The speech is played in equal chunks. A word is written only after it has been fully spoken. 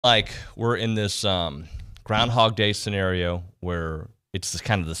like we're in this Groundhog Day scenario where it's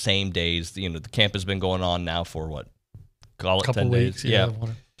kind of the same days. The camp has been going on now for what? Call it couple 10 weeks, days. Yeah.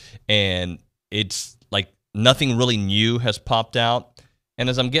 And it's like nothing really new has popped out. And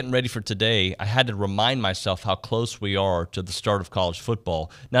as I'm getting ready for today, I had to remind myself how close we are to the start of college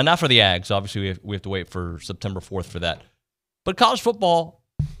football. Now, not for the Aggies. Obviously, we have to wait for September 4th for that. But college football,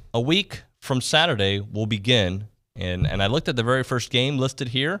 a week from Saturday, will begin. And I looked at the very first game listed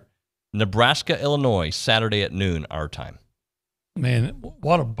here, Nebraska, Illinois, Saturday at noon, our time. Man,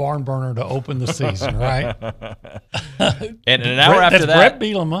 what a barn burner to open the season, right? And an hour after that's Brett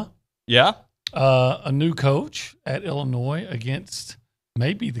Bielema. Yeah. A new coach at Illinois against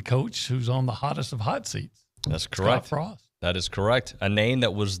maybe the coach who's on the hottest of hot seats. That's correct. Scott Frost. That is correct. A name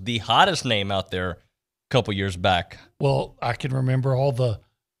that was the hottest name out there a couple years back. Well, I can remember all the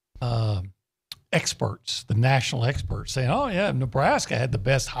experts, the national experts, saying, "Oh yeah, Nebraska had the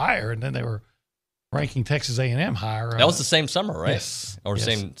best hire," and then they were ranking Texas A&M higher. That was the same summer, right? Yes. Or yes.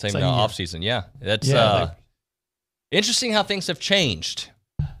 same year. off season. Yeah, that's interesting how things have changed.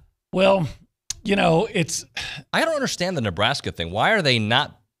 Well, it's. I don't understand the Nebraska thing. Why are they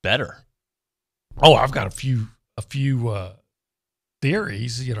not better? Oh, I've got a few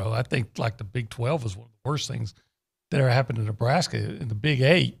theories. I think like the Big 12 is one of the worst things that ever happened to Nebraska. In the Big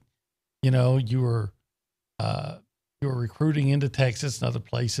 8, you were recruiting into Texas and other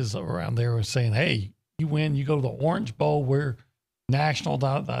places around there and saying, hey, you win, you go to the Orange Bowl, we're national,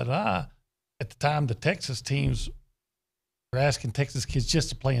 At the time, the Texas teams were asking Texas kids just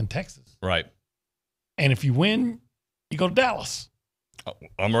to play in Texas. Right. And if you win, you go to Dallas. Oh,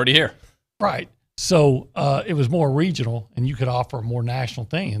 I'm already here. Right. So it was more regional, and you could offer a more national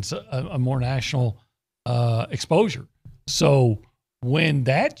thing and so a more national exposure. So when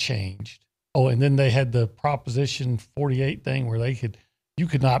that changed, and then they had the Proposition 48 thing where you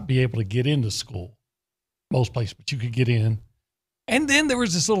could not be able to get into school most places, but you could get in. And then there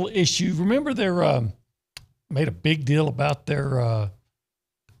was this little issue. Remember, they made a big deal about their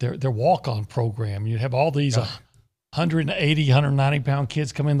walk-on program. You'd have all these 180, 190-pound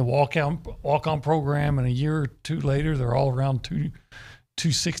kids come in the walk-on program, and a year or two later, they're all around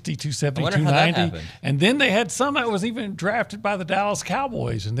 260, 270, 290. And then they had some that was even drafted by the Dallas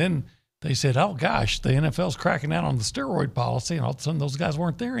Cowboys. And then they said, oh, gosh, the NFL's cracking down on the steroid policy, and all of a sudden those guys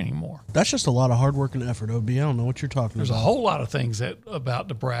weren't there anymore. That's just a lot of hard work and effort, OB. I don't know what you're talking There's about. There's a whole lot of things about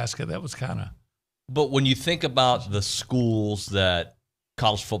Nebraska that was kind of. But when you think about the schools that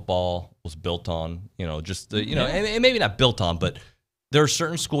college football was built on, and maybe not built on, but there are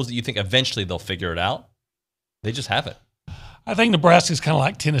certain schools that you think eventually they'll figure it out. They just haven't. I think Nebraska's kind of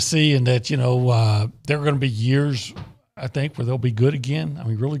like Tennessee in that, there are going to be years, I think, where they'll be good again. I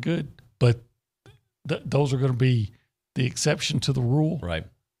mean, really good. But those are going to be the exception to the rule. Right.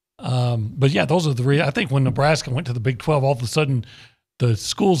 But, yeah, those are the I think when Nebraska went to the Big 12, all of a sudden the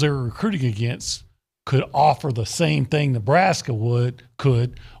schools they were recruiting against could offer the same thing Nebraska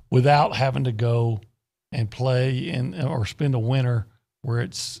could without having to go and play or spend a winter where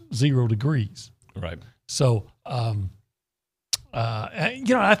it's 0 degrees. Right. So,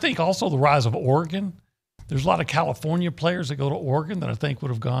 I think also the rise of Oregon. There's a lot of California players that go to Oregon that I think would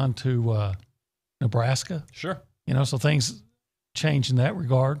have gone to Nebraska. Sure. So things change in that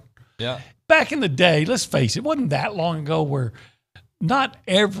regard. Yeah. Back in the day, let's face it wasn't that long ago where not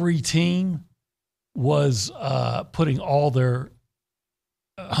every team was putting all their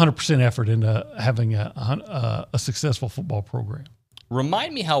 100% effort into having a successful football program.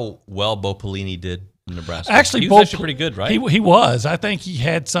 Remind me how well Bo Pelini did in Nebraska. Actually, he was actually pretty good, right? He was. I think he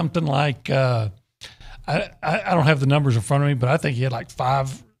had something like I don't have the numbers in front of me, but I think he had like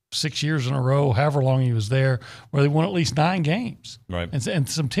 5-6 years in a row, however long he was there, where they won at least 9 games, right? And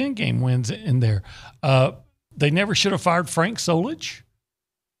some 10-game wins in there. They never should have fired Frank Solich.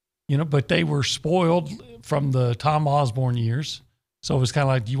 But they were spoiled from the Tom Osborne years. So it was kind of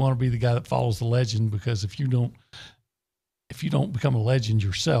like, you want to be the guy that follows the legend, because if you don't become a legend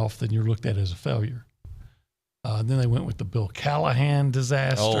yourself, then you're looked at as a failure. Then they went with the Bill Callahan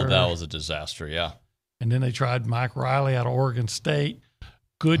disaster. Oh, that was a disaster, yeah. And then they tried Mike Riley out of Oregon State.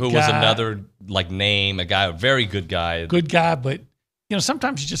 Who was another name, a very good guy. Good guy, but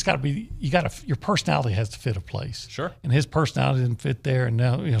sometimes you just got to be. Your personality has to fit a place. Sure. And his personality didn't fit there, and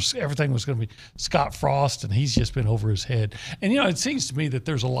now everything was going to be Scott Frost, and he's just been over his head. And it seems to me that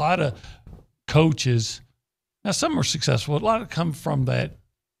there's a lot of coaches. Now some are successful. A lot of come from that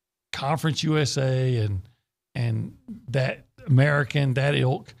Conference USA and that American, that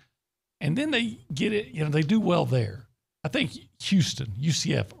ilk, and then they get it. They do well there. I think Houston,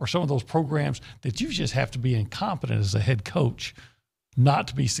 UCF, or some of those programs that you just have to be incompetent as a head coach not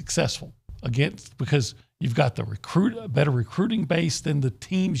to be successful because you've got a better recruiting base than the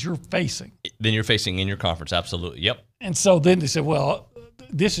teams you're facing. Then you're facing in your conference, absolutely. Yep. And so then they said, well,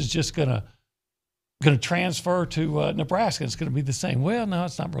 this is just going to transfer to Nebraska. It's going to be the same. Well, no,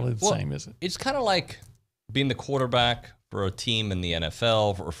 it's not really the same, is it? It's kind of like being the quarterback for a team in the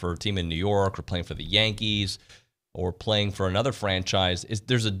NFL or for a team in New York or playing for the Yankees or playing for another franchise.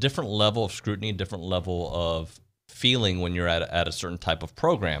 There's a different level of scrutiny, a different level of feeling when you're at a certain type of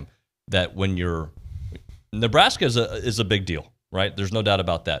program that when you're – Nebraska is a big deal, right? There's no doubt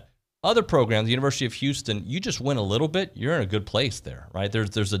about that. Other programs, the University of Houston, you just win a little bit, you're in a good place there, right?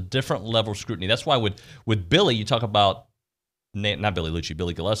 There's a different level of scrutiny. That's why with Billy, you talk about not Billy Liucci,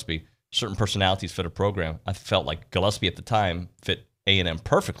 Billy Gillespie, certain personalities fit a program. I felt like Gillespie at the time fit A&M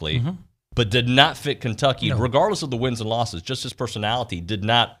perfectly, but did not fit Kentucky, regardless of the wins and losses. Just his personality did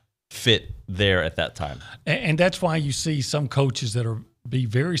not fit there at that time. And that's why you see some coaches that be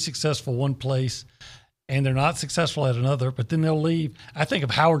very successful one place and they're not successful at another, but then they'll leave. I think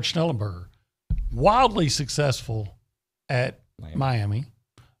of Howard Schnellenberger, wildly successful at Miami,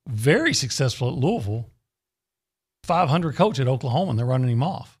 very successful at Louisville, 500 coach at Oklahoma, and they're running him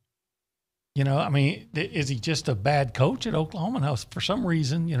off. You know, I mean, is he just a bad coach at Oklahoma? No, for some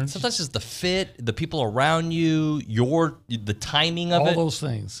reason, you know. Sometimes it's the fit, the people around you, the timing of all it. All those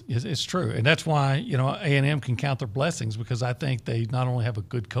things. It's true. And that's why, you know, A&M can count their blessings because I think they not only have a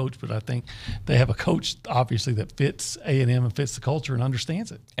good coach, but I think they have a coach, obviously, that fits A&M and fits the culture and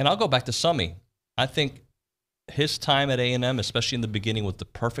understands it. And I'll go back to Summy. I think his time at A&M, especially in the beginning, with the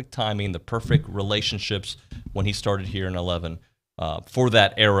perfect timing, the perfect relationships when he started here in 11, for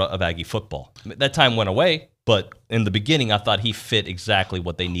that era of Aggie football. That time went away, but in the beginning, I thought he fit exactly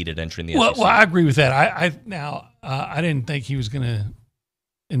what they needed entering the SEC. Well, I agree with that. I didn't think he was going to,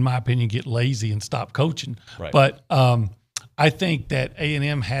 in my opinion, get lazy and stop coaching. Right. But I think that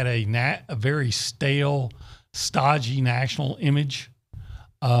A&M had a very stale, stodgy national image,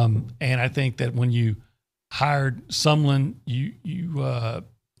 and I think that when you hired Sumlin, you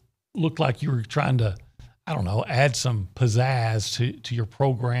looked like you were trying to, I don't know, add some pizzazz to your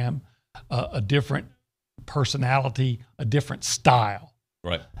program, a different personality, a different style.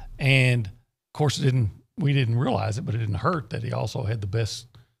 Right. And of course, we didn't realize it, but it didn't hurt that he also had the best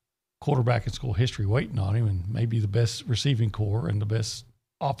quarterback in school history waiting on him, and maybe the best receiving core and the best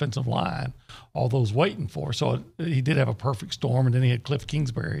offensive line, all those waiting for. So he did have a perfect storm, and then he had Cliff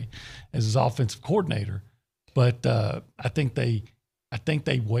Kingsbury as his offensive coordinator. But I think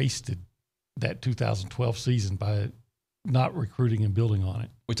they wasted that 2012 season by not recruiting and building on it.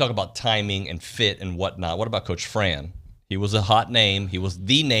 We talk about timing and fit and whatnot. What about Coach Fran? He was a hot name. He was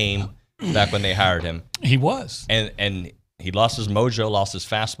the name back when they hired him. He was. And he lost his mojo, lost his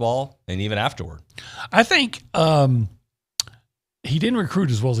fastball, and even afterward. I think he didn't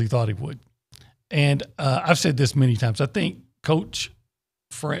recruit as well as he thought he would. And I've said this many times. I think Coach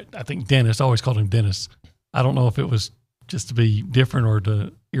Fran, Dennis, I always called him Dennis. I don't know if it was just to be different or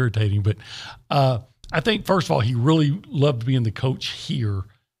to irritating, but I think, first of all, he really loved being the coach here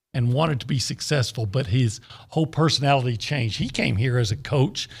and wanted to be successful, but his whole personality changed. He came here as a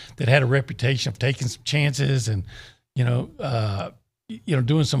coach that had a reputation of taking some chances and,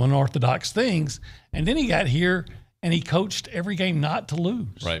 doing some unorthodox things. And then he got here and he coached every game not to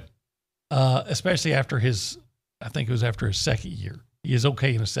lose. Right. Especially after after his second year. He is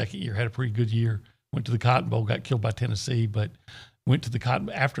okay in his second year, had a pretty good year. Went to the Cotton Bowl, got killed by Tennessee, but went to the Cotton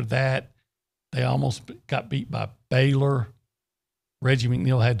Bowl. After that, they almost got beat by Baylor. Reggie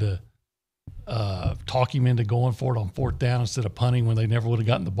McNeil had to talk him into going for it on fourth down instead of punting when they never would have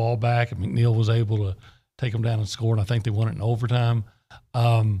gotten the ball back. And McNeil was able to take them down and score, and I think they won it in overtime.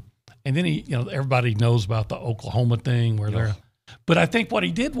 And then everybody knows about the Oklahoma thing but I think what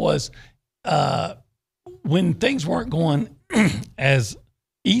he did was when things weren't going as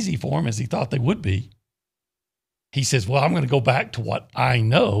easy for him as he thought they would be, he says, well, I'm going to go back to what I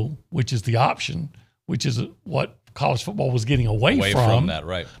know, which is the option, which is what college football was getting away from that,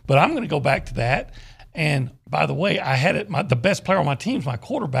 right? But I'm going to go back to that. And by the way, I had the best player on my team is my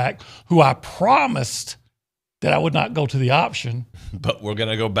quarterback, who I promised that I would not go to the option. But we're going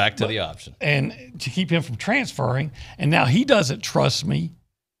to go back to the option. And to keep him from transferring. And now he doesn't trust me.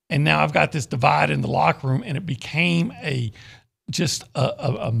 And now I've got this divide in the locker room, and it became just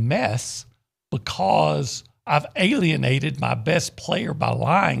a mess because I've alienated my best player by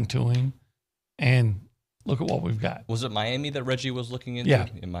lying to him. And look at what we've got. Was it Miami that Reggie was looking into? Yeah.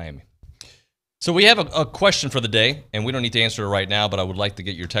 In Miami. So we have a question for the day, and we don't need to answer it right now, but I would like to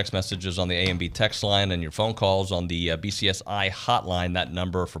get your text messages on the A&B text line and your phone calls on the BCSI hotline. That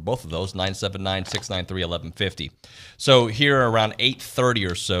number for both of those, 979-693-1150. So here around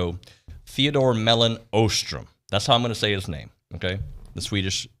 8:30 or so, Theodore Mellon Ostrom, that's how I'm going to say his name, okay? The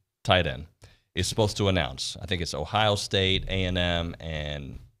Swedish tight end is supposed to announce. I think it's Ohio State, A&M,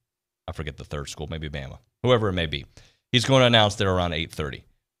 and I forget the third school, maybe Bama, whoever it may be. He's going to announce there around 8:30.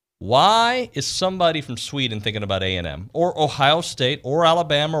 Why is somebody from Sweden thinking about A&M or Ohio State or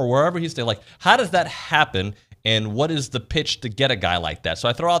Alabama or wherever he's there? Like, how does that happen, and what is the pitch to get a guy like that? So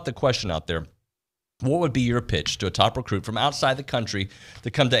I throw out the question out there. What would be your pitch to a top recruit from outside the country to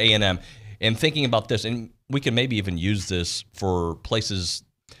come to A&M? And thinking about this, and we can maybe even use this for places.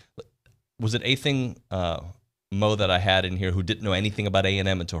 Was it Athing Mo that I had in here who didn't know anything about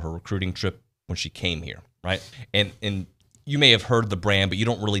A&M until her recruiting trip when she came here, right? And you may have heard the brand, but you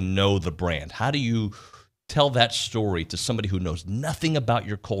don't really know the brand. How do you tell that story to somebody who knows nothing about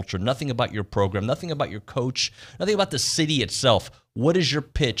your culture, nothing about your program, nothing about your coach, nothing about the city itself? What is your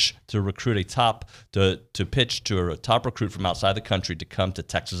pitch to recruit to pitch to a top recruit from outside the country to come to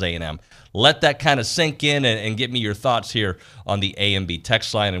Texas A&M? Let that kind of sink in and get me your thoughts here on the A&B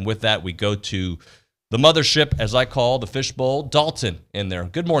text line. And with that, we go to the mothership, as I call the fishbowl. Dalton in there.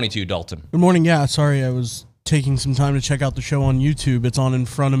 Good morning to you, Dalton. Good morning. Yeah, sorry, I was taking some time to check out the show on YouTube. It's on in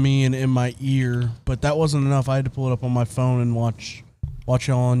front of me and in my ear, but that wasn't enough. I had to pull it up on my phone and watch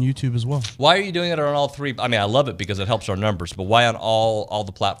y'all on YouTube as well. Why are you doing it on all three? I mean, I love it because it helps our numbers, but why on all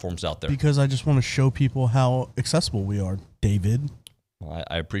the platforms out there? Because I just want to show people how accessible we are, David. Well,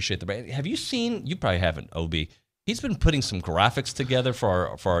 I appreciate the brand. Have you seen? You probably haven't, OB. He's been putting some graphics together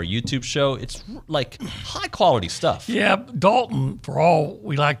for our YouTube show. It's like high quality stuff. Yeah, Dalton, for all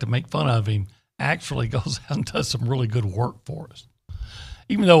we like to make fun of him, actually goes out and does some really good work for us.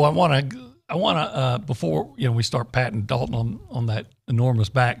 Even though I want to before we start patting Dalton on that enormous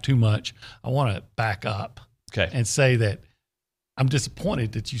back too much, I want to back up and say that I'm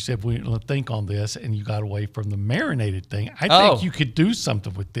disappointed that you said we didn't think on this and you got away from the marinated thing. I think you could do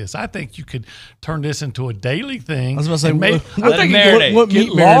something with this. I think you could turn this into a daily thing. I was about to say, what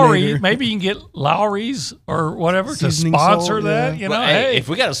meat Lowry, marinator? Maybe you can get Lowry's or whatever Seasoning to sponsor salt, that. yeah. Well, hey, if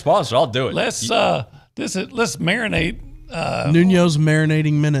we got a sponsor, I'll do it. Let's marinate. Nuño's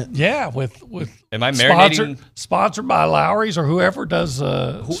marinating minute. Yeah, with Am I marinating? Sponsored by Lowry's or whoever does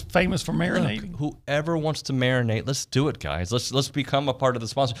who's famous for marinating. Look, whoever wants to marinate, let's do it, guys. Let's become a part of the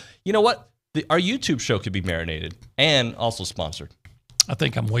sponsor. You know what? Our YouTube show could be marinated and also sponsored. I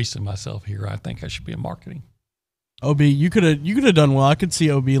think I'm wasting myself here. I think I should be in marketing. OB, you could have done well. I could see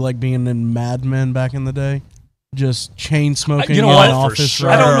OB like being in Mad Men back in the day. Just chain smoking. You know what? Office sure.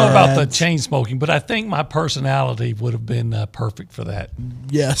 I don't know about the ads. chain smoking, but I think my personality would have been perfect for that.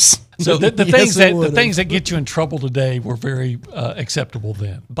 Yes. So the Yes, things that get you in trouble today were very acceptable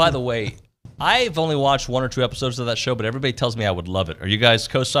then. By the way, I've only watched 1 or 2 episodes of that show, but everybody tells me I would love it. Are you guys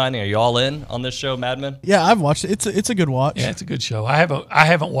co-signing? Are you all in on this show, Mad Men? Yeah, I've watched it. It's a good watch. Yeah, it's a good show. I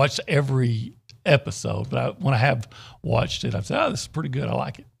haven't watched every episode, but when I have watched it, I've said, "Oh, this is pretty good. I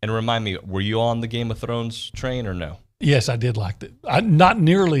like it." And remind me, were you on the Game of Thrones train or no? Yes, I did like it. Not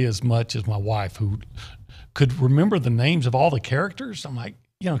nearly as much as my wife, who could remember the names of all the characters. I'm like,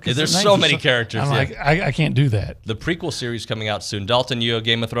 because there's so many characters. I'm like, I can't do that. The prequel series coming out soon. Dalton, you a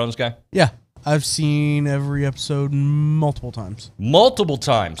Game of Thrones guy? Yeah, I've seen every episode multiple times. Multiple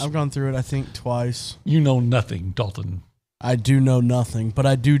times. I've gone through it, I think, twice. You know nothing, Dalton. I do know nothing, but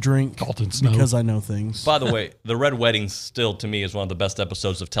I do drink Dalton Snow. because I know things. By the way, The Red Wedding still, to me, is one of the best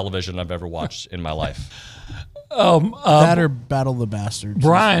episodes of television I've ever watched in my life. That or Battle of the Bastards.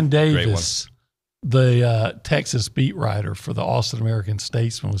 Brian Davis, the Texas beat writer for the Austin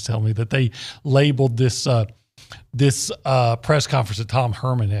American-Statesman, was telling me that they labeled this press conference that Tom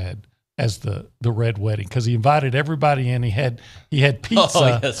Herman had as the Red Wedding because he invited everybody in. He had pizza.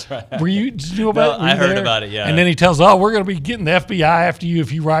 Oh, that's right. Did you know about it? I heard about it, yeah. And then he tells, we're going to be getting the FBI after you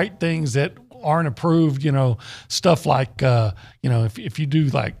if you write things that aren't approved, stuff like, if you do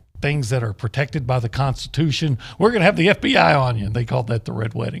like things that are protected by the Constitution, we're going to have the FBI on you. And they called that the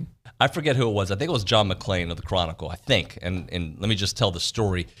Red Wedding. I forget who it was. I think it was John McClane of the Chronicle, I think. And let me just tell the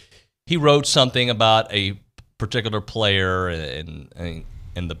story. He wrote something about a particular player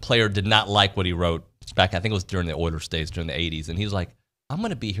and the player did not like what he wrote back, I think it was during the Oilers days, during the 80s. And he's like, I'm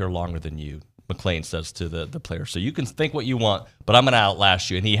going to be here longer than you, McClane says to the player. So you can think what you want, but I'm going to outlast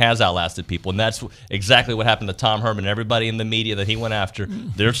you. And he has outlasted people. And that's exactly what happened to Tom Herman and everybody in the media that he went after.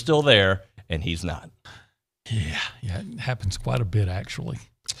 They're still there, and he's not. Yeah, it happens quite a bit, actually.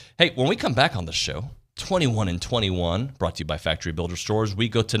 Hey, when we come back on the show, 21 and 21, brought to you by Factory Builder Stores. We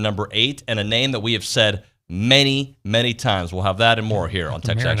go to number 8, and a name that we have said many, many times. We'll have that and more here on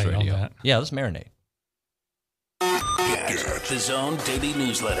TexAgs Radio. Yeah, let's marinate. Get the Zone Daily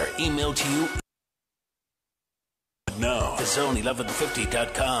Newsletter emailed to you now.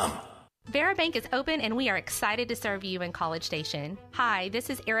 TheZone1150.com. VeraBank is open and we are excited to serve you in College Station. Hi, this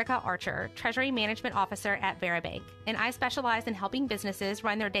is Erica Archer, Treasury Management Officer at VeraBank, and I specialize in helping businesses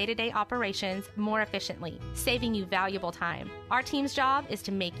run their day-to-day operations more efficiently, saving you valuable time. Our team's job is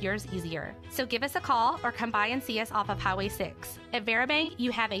to make yours easier. So give us a call or come by and see us off of Highway 6. At VeraBank,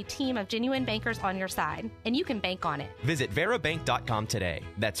 you have a team of genuine bankers on your side, and you can bank on it. Visit verabank.com today.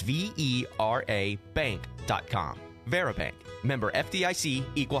 That's VERA bank.com. VeraBank, member FDIC,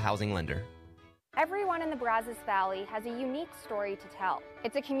 equal housing lender. Everyone in the Brazos Valley has a unique story to tell.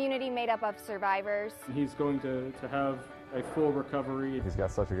 It's a community made up of survivors. He's going to have a full recovery. He's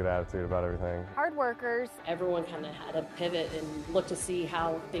got such a good attitude about everything. Hard workers. Everyone kind of had to pivot and look to see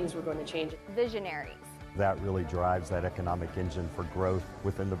how things were going to change. Visionaries. That really drives that economic engine for growth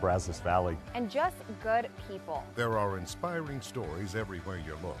within the Brazos Valley. And just good people. There are inspiring stories everywhere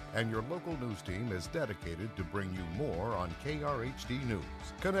you look, and your local news team is dedicated to bring you more on KRHD News,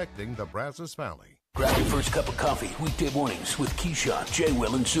 connecting the Brazos Valley. Grab your first cup of coffee weekday mornings with Keyshawn, J.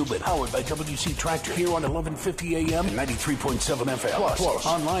 Will, and Zubin. Powered by WC Tractor here on 1150 AM and 93.7 FM. Plus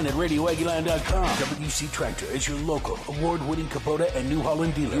online at RadioAguilan.com. WC Tractor is your local award-winning Kubota and New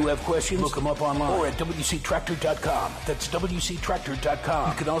Holland dealer. You have questions? Look them up online or at WCTractor.com. That's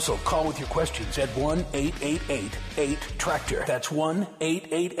WCTractor.com. You can also call with your questions at 1-888-8-TRACTOR. That's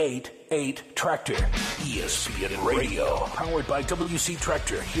 1-888-8-TRACTOR. ESPN Radio. Powered by WC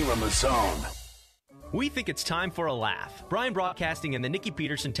Tractor here on the Zone. We think it's time for a laugh. Bryan Broadcasting and the Nikki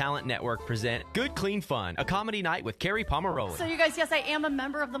Peterson Talent Network present Good Clean Fun, a comedy night with Carrie Pomeroli. So you guys, yes, I am a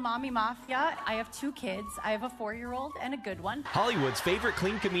member of the Mommy Mafia. I have 2 kids. I have a 4-year-old and a good one. Hollywood's favorite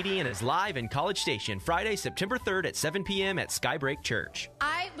clean comedian is live in College Station Friday, September 3rd at 7 p.m. at Skybreak Church.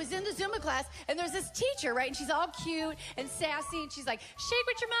 I was in the Zumba class, and there's this teacher, right? And she's all cute and sassy, and she's like, shake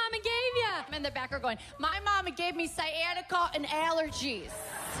what your mama gave you. I'm in the back are going, my mama gave me sciatica and allergies.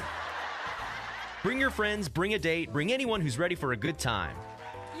 Bring your friends, bring a date, bring anyone who's ready for a good time.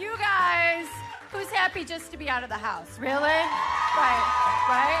 You guys, who's happy just to be out of the house? Really?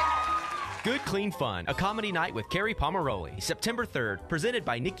 Right? Good Clean Fun, a comedy night with Carrie Pomeroli, September 3rd, presented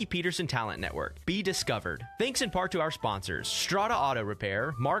by Nikki Peterson Talent Network. Be discovered. Thanks in part to our sponsors, Strata Auto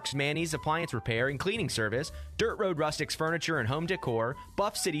Repair, Mark's Manny's Appliance Repair and Cleaning Service, Dirt Road Rustics Furniture and Home Decor,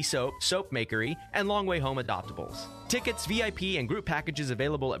 Buff City Soap, Soap Makery, and Longway Home Adoptables. Tickets, VIP, and group packages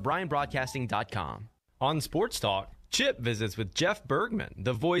available at BryanBroadcasting.com. On Sports Talk, Chip visits with Jeff Bergman,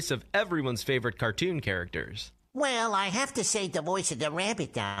 the voice of everyone's favorite cartoon characters. Well, I have to say the voice of the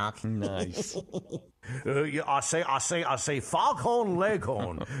rabbit dog. Nice. I say foghorn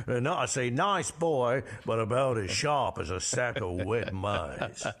leghorn. No, I say nice boy, but about as sharp as a sack of wet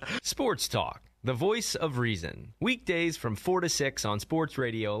mice. Sports Talk, the voice of reason. Weekdays from 4 to 6 on Sports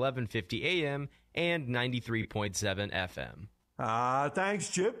Radio 1150 AM and 93.7 FM. Thanks,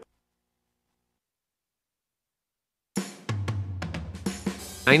 Chip.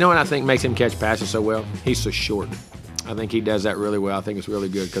 You know what I think makes him catch passes so well? He's so short. I think he does that really well. I think it's really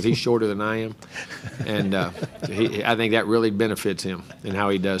good because he's shorter than I am, and I think that really benefits him in how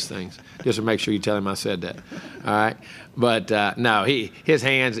he does things. Just to make sure you tell him I said that. All right, but no, his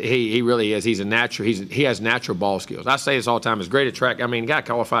hands, he really is. He's a natural. He has natural ball skills. I say this all the time. He's great at track. I mean, he got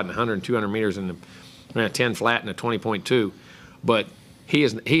qualified in 100 and 200 meters in a 10 flat and a 20.2, but he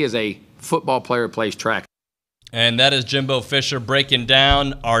is a football player who plays track. And that is Jimbo Fisher breaking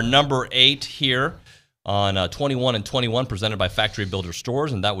down our number 8 here on 21 and 21, presented by Factory Builder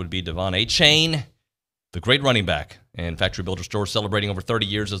Stores, and that would be Devon Achane, the great running back. And Factory Builder Stores celebrating over 30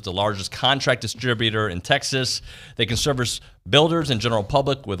 years as the largest contract distributor in Texas. They can service builders and general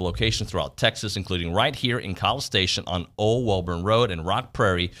public with locations throughout Texas, including right here in College Station on Old Welborn Road and Rock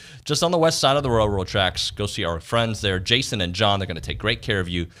Prairie, just on the west side of the railroad tracks. Go see our friends there, Jason and John. They're going to take great care of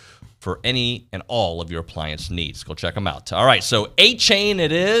you for any and all of your appliance needs. Go check them out. All right, so Achane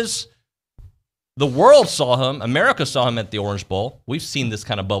it is. The world saw him. America saw him at the Orange Bowl. We've seen this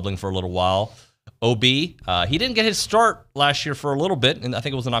kind of bubbling for a little while. OB, he didn't get his start last year for a little bit, and I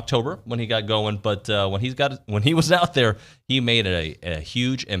think it was in October when he got going. But when he was out there, he made a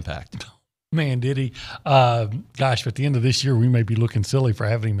huge impact. Man, did he? Gosh, at the end of this year, we may be looking silly for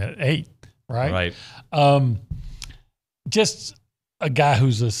having him at 8, right? Right. Just a guy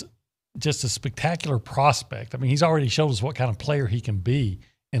who's just a spectacular prospect. I mean, he's already showed us what kind of player he can be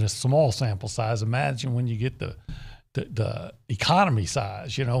in a small sample size. Imagine when you get the economy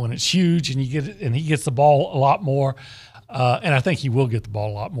size, and it's huge, and he gets the ball a lot more, and I think he will get the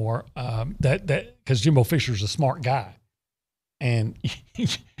ball a lot more. Because Jimbo Fisher's a smart guy, and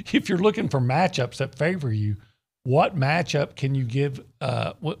if you're looking for matchups that favor you, what matchup can you give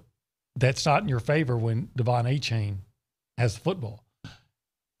that's not in your favor when Devon Achane has the football?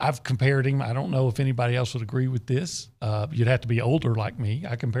 I've compared him. I don't know if anybody else would agree with this. You'd have to be older like me.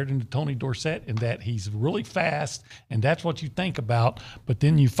 I compared him to Tony Dorsett in that he's really fast, and that's what you think about. But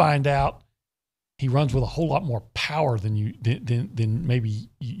then you find out he runs with a whole lot more power than maybe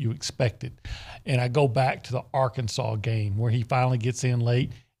you expected. And I go back to the Arkansas game where he finally gets in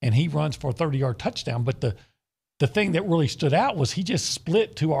late, and he runs for a 30-yard touchdown. But the thing that really stood out was he just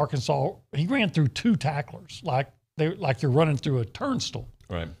split to Arkansas. He ran through 2 tacklers like you're running through a turnstile.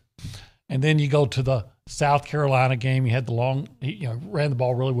 Right. And then you go to the South Carolina game. He had the long, ran the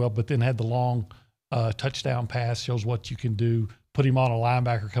ball really well, but then had the long touchdown pass. Shows what you can do. Put him on a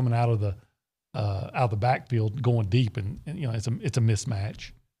linebacker coming out of the backfield, going deep, and it's a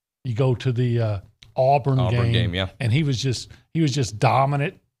mismatch. You go to the Auburn game, yeah, and he was just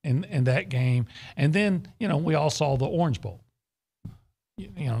dominant in that game. And then we all saw the Orange Bowl.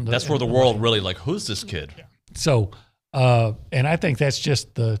 That's where the world really who's this kid? Yeah. So. And I think that's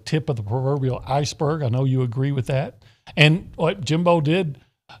just the tip of the proverbial iceberg. I know you agree with that. And what Jimbo did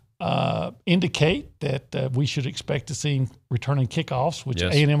indicate that we should expect to see him returning kickoffs, which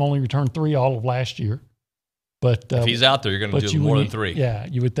yes. A&M only returned 3 all of last year. But if he's out there, you're going to do more than 3. Yeah,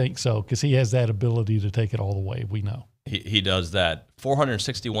 you would think so, because he has that ability to take it all the way. We know. He does that.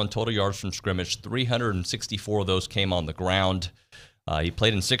 461 total yards from scrimmage. 364 of those came on the ground. He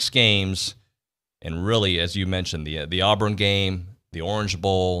played in 6 games. And really, as you mentioned, the Auburn game, the Orange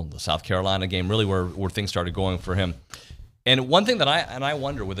Bowl, the South Carolina game, really where things started going for him. And one thing that I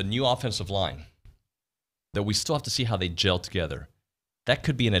wonder with a new offensive line, that we still have to see how they gel together. That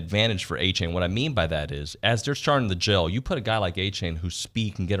could be an advantage for Achane. What I mean by that is, as they're starting to gel, you put a guy like Achane whose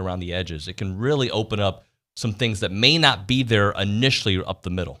speed can get around the edges. It can really open up some things that may not be there initially up the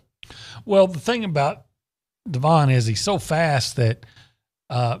middle. Well, the thing about Devon is he's so fast that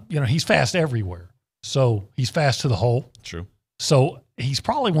he's fast everywhere. So he's fast to the hole. True. So he's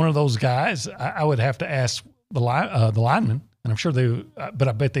probably one of those guys. I would have to ask the linemen, and I'm sure but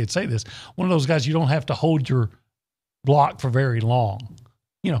I bet they'd say this. One of those guys you don't have to hold your block for very long,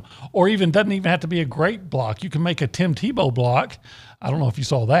 or even doesn't even have to be a great block. You can make a Tim Tebow block. I don't know if you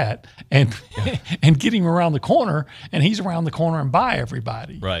saw that, and get him around the corner, and he's around the corner and by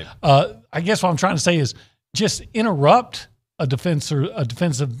everybody. Right. I guess what I'm trying to say is just interrupt a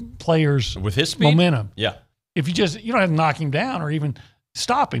defensive player's with his speed? Momentum. Yeah. If you don't have to knock him down or even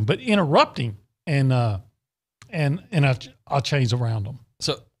stop him, but interrupt him and I'll change around him.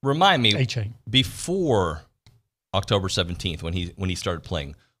 So remind me, Achane. Before October 17th, when he started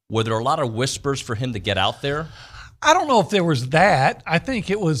playing, were there a lot of whispers for him to get out there? I don't know if there was that. I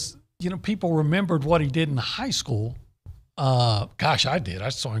think it was, people remembered what he did in high school. Gosh, I did. I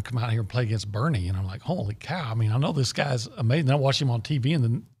saw him come out here and play against Bernie, and I'm like, holy cow. I mean, I know this guy's amazing. I watched him on TV in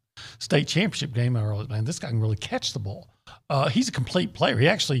the state championship game, and I was, man, this guy can really catch the ball. He's a complete player. He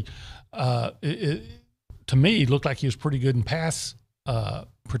actually, to me, looked like he was pretty good in pass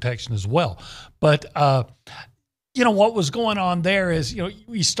protection as well. But, what was going on there is,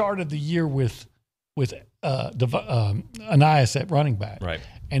 we started the year with Anias at running back. Right.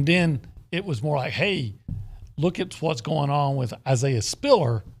 And then it was more like, hey, look at what's going on with Isaiah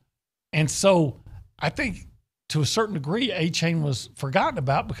Spiller. And so I think to a certain degree, Achane was forgotten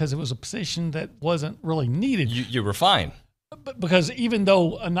about because it was a position that wasn't really needed. You were fine. But because even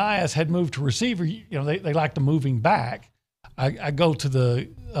though Anias had moved to receiver, they like to move him back. I go to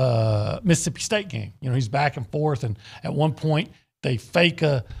the Mississippi State game. He's back and forth. And at one point, they fake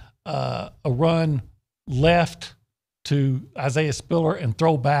a run left to Isaiah Spiller and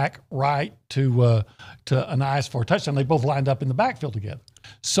throw back right to Anias for a touchdown. They both lined up in the backfield together.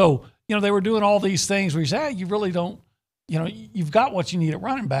 So, they were doing all these things where you say, hey, you really don't, you've got what you need at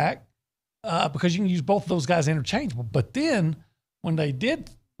running back because you can use both of those guys interchangeable. But then when they did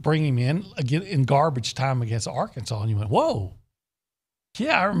bring him in again in garbage time against Arkansas, and you went, whoa,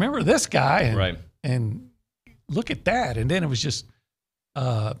 yeah, I remember this guy. And, right. And look at that. And then it was just,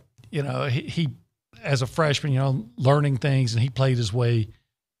 he as a freshman, learning things, and he played his way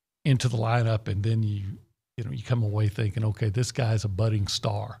into the lineup, and then you come away thinking, okay, this guy's a budding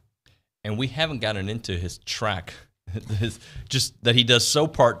star. And we haven't gotten into his track, just that he does so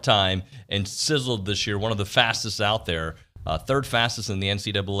part-time and sizzled this year, one of the fastest out there, third fastest in the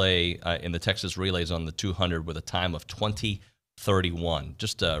NCAA in the Texas relays on the 200 with a time of 20:31.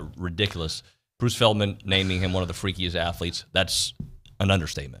 Just ridiculous. Bruce Feldman naming him one of the freakiest athletes, that's an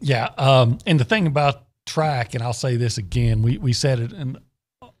understatement. Yeah, and the thing about track, and I'll say this again, we said it in,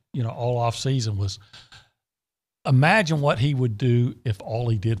 all off season, was imagine what he would do if all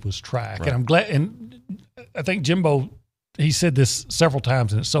he did was track. Right. And I'm glad, and I think Jimbo, he said this several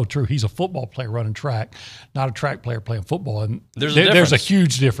times, and it's so true. He's a football player running track, not a track player playing football. And there's a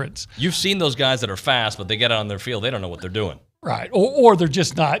huge difference. You've seen those guys that are fast, but they get out on their field, they don't know what they're doing. Right, or they're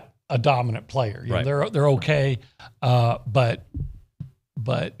just not a dominant player. Right. They're okay, but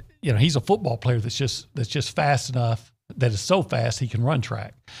he's a football player that's just fast enough, that is so fast he can run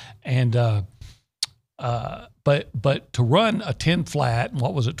track, and but to run a 10 flat,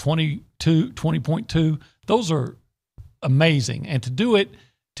 what was it, 20.2, those are amazing, and to do it,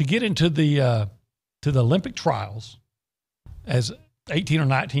 to get into the Olympic trials as 18 or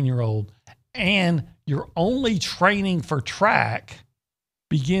 19-year-old, and you're only training for track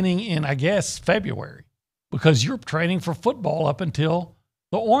beginning in, I guess, February, because you're training for football up until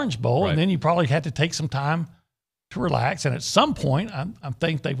the Orange Bowl, right. And then you probably had to take some time to relax. And at some point, I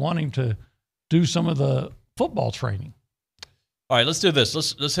think they want him to do some of the football training. All right, let's do this.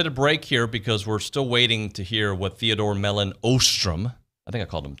 Let's hit a break here because we're still waiting to hear what Theodore Mellon Ostrom, I think I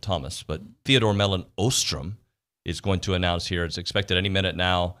called him Thomas, but Theodore Mellon Ostrom is going to announce here. It's expected any minute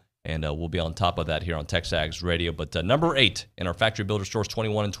now, and we'll be on top of that here on TexAgs Radio. But number 8 in our Factory Builder Stores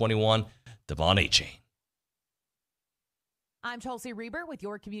 21 and 21, Devon A-Chain. I'm Chelsea Reber with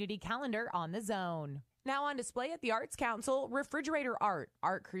your community calendar on the Zone. Now on display at the Arts Council, refrigerator art.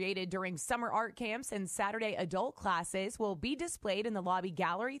 Art created during summer art camps and Saturday adult classes will be displayed in the lobby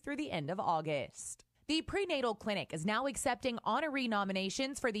gallery through the end of August. The Prenatal Clinic is now accepting honoree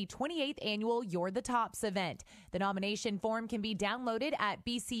nominations for the 28th annual You're the Tops event. The nomination form can be downloaded at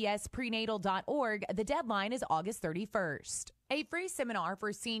bcsprenatal.org. The deadline is August 31st. A free seminar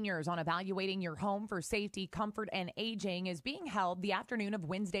for seniors on evaluating your home for safety, comfort, and aging is being held the afternoon of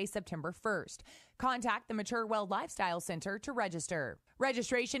Wednesday, September 1st. Contact the Mature Well Lifestyle Center to register.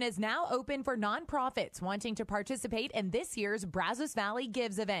 Registration is now open for nonprofits wanting to participate in this year's Brazos Valley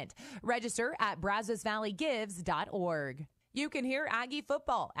Gives event. Register at brazosvalleygives.org. You can hear Aggie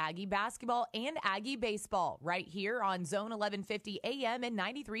football, Aggie basketball, and Aggie baseball right here on Zone 1150 AM and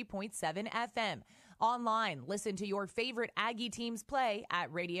 93.7 FM. Online, listen to your favorite Aggie teams play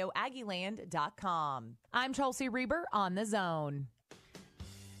at radioaggieland.com. I'm Chelsea Reber on the Zone.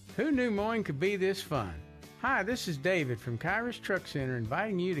 Who knew mowing could be this fun? Hi, this is David from Kyrus Truck Center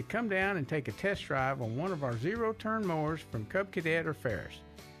inviting you to come down and take a test drive on one of our zero-turn mowers from Cub Cadet or Ferris.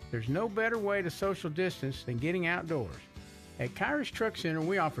 There's no better way to social distance than getting outdoors. At Kyrus Truck Center,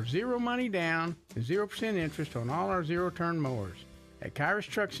 we offer zero money down and 0% interest on all our zero-turn mowers. At Kyrus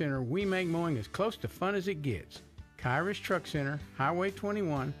Truck Center, we make mowing as close to fun as it gets. Kyrus Truck Center, Highway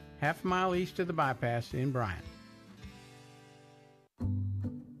 21, half a mile east of the bypass in Bryan.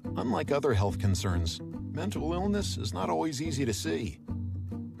 Unlike other health concerns, mental illness is not always easy to see.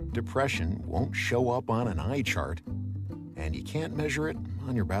 Depression won't show up on an eye chart, and you can't measure it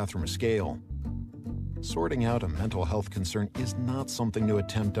on your bathroom scale. Sorting out a mental health concern is not something to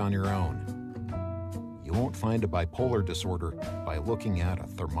attempt on your own. You won't find a bipolar disorder by looking at a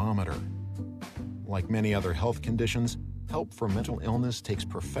thermometer. Like many other health conditions, help for mental illness takes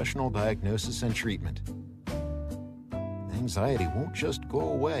professional diagnosis and treatment. Anxiety won't just go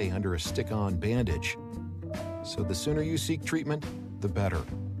away under a stick-on bandage. So the sooner you seek treatment, the better.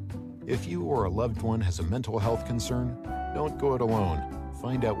 If you or a loved one has a mental health concern, don't go it alone.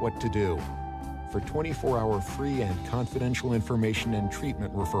 Find out what to do. For 24-hour free and confidential information and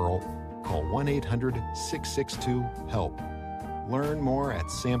treatment referral, call 1-800-662-HELP. Learn more at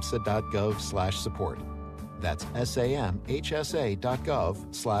samhsa.gov/support. That's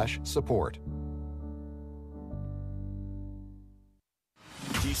samhsa.gov/support.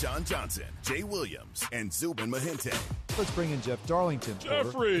 Keyshawn Johnson, Jay Williams, and Zubin Mahente. Let's bring in Jeff Darlington.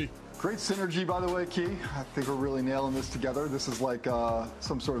 Jeffrey. Great synergy, by the way, Key. I think we're really nailing this together. This is like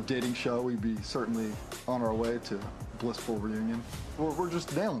some sort of dating show. We'd be certainly on our way to a blissful reunion. We're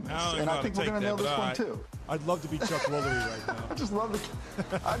just nailing this, and I think we're going to nail this one too. I'd love to be Chuck Woolery right now. I just love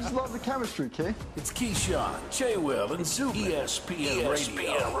the chemistry, Key. It's Keyshawn, Jay Will, and Zubin.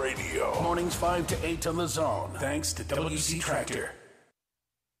 ESPN Radio. Mornings 5 to 8 on the Zone. Thanks to WC Tractor.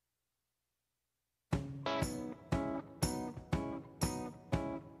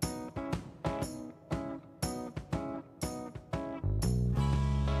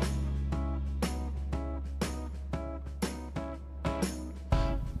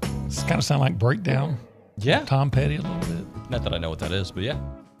 Kind of sound like Breakdown. Yeah. Tom Petty a little bit. Not that I know what that is, but yeah.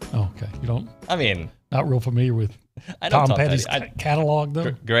 Oh, okay. You don't. I mean, not real familiar with Tom Petty's catalog,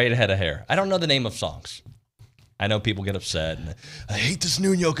 though. Great head of hair. I don't know the name of songs. I know people get upset. And, I hate this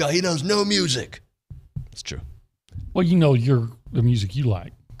Nuño guy. He knows no music. It's true. Well, you know the music you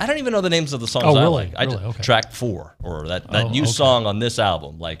like. I don't even know the names of the songs I like. Okay. Track 4 or that new song on this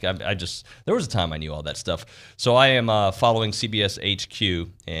album. Like I just there was a time I knew all that stuff. So I am following CBS HQ,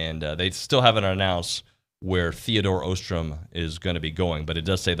 and they still haven't announced where Theodore Ostrom is going to be going, but it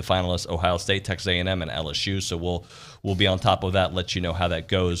does say the finalists: Ohio State, Texas A&M, and LSU. So we'll be on top of that, let you know how that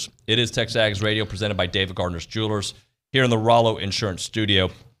goes. It is TexAgs Radio, presented by David Gardner's Jewelers here in the Rollo Insurance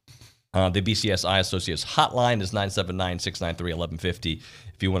Studio. The BCSI Associates hotline is 979-693-1150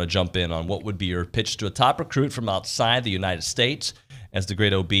 if you want to jump in on what would be your pitch to a top recruit from outside the United States. As the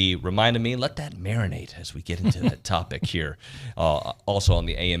great OB reminded me, let that marinate as we get into that topic here. Also on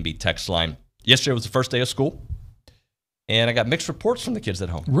the AMB text line. Yesterday was the first day of school, and I got mixed reports from the kids at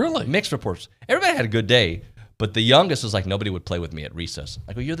home. Really? Mixed reports. Everybody had a good day, but the youngest was like, nobody would play with me at recess.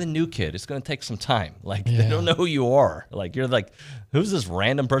 Like, well, you're the new kid. It's going to take some time. Like, they don't know who you are. Like, you're like, who's this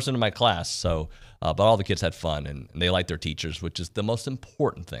random person in my class? So, but all the kids had fun, and they liked their teachers, which is the most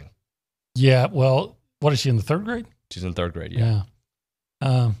important thing. Yeah, well, what is she, in the 3rd grade? She's in 3rd grade,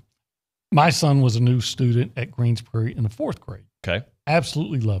 yeah. My son was a new student at Greensbury in the 4th grade. Okay.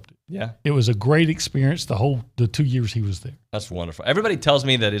 Absolutely loved it. Yeah. It was a great experience the 2 years he was there. That's wonderful. Everybody tells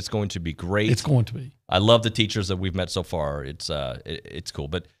me that it's going to be great. It's going to be. I love the teachers that we've met so far. It's cool.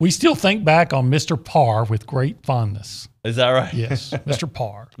 But we still think back on Mr. Parr with great fondness. Is that right? Yes. Mr.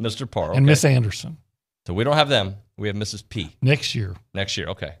 Parr. Mr. Parr. Okay. And Miss Anderson. So we don't have them. We have Mrs. P. Next year.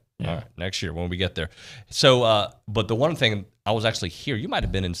 Okay. Yeah. All right. Next year when we get there. So, but the one thing, I was actually here. You might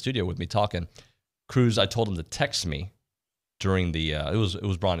have been in studio with me talking. Cruz, I told him to text me during the, it was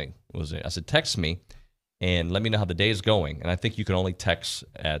Bronning. I said, text me and let me know how the day is going. And I think you can only text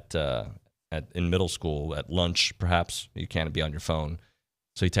in middle school at lunch, perhaps. You can't be on your phone.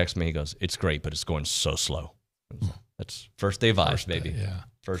 So he texts me. He goes, "It's great, but it's going so slow." That's first day vibes, baby. Yeah.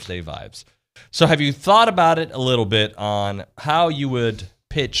 First day vibes. So have you thought about it a little bit on how you would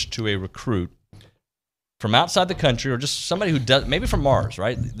pitch to a recruit from outside the country, or just somebody who does, maybe from Mars,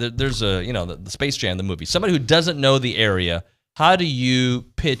 right? There's a, the Space Jam, the movie. Somebody who doesn't know the area. How do you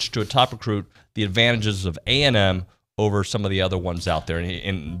pitch to a top recruit the advantages of A&M over some of the other ones out there?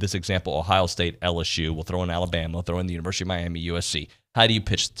 In this example, Ohio State, LSU. We'll throw in Alabama. We'll throw in the University of Miami, USC. How do you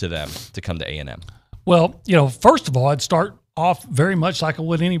pitch to them to come to A&M? Well, first of all, I'd start off very much like I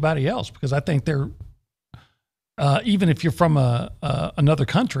would anybody else, because I think they're, even if you're from another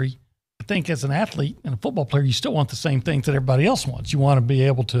country, I think as an athlete and a football player, you still want the same things that everybody else wants. You want to be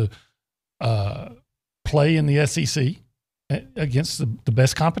able to play in the SEC against the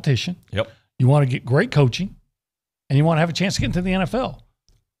best competition. Yep. You want to get great coaching, and you want to have a chance to get into the NFL.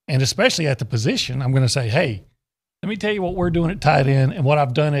 And especially at the position, I'm going to say, hey, let me tell you what we're doing at tight end and what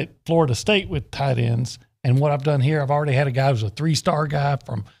I've done at Florida State with tight ends and what I've done here. I've already had a guy who's a 3-star guy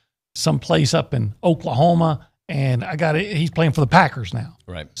from some place up in Oklahoma, and he's playing for the Packers now.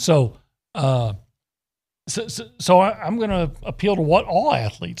 Right. So I'm going to appeal to what all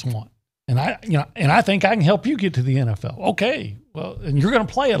athletes want. And I think I can help you get to the NFL. Okay. Well, and you're going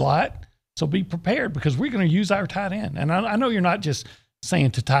to play a lot, so be prepared, because we're going to use our tight end. And I know you're not just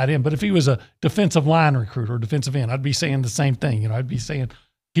saying to tight end, but if he was a defensive line recruit or defensive end, I'd be saying the same thing. I'd be saying,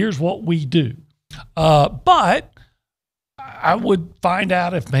 here's what we do. But I would find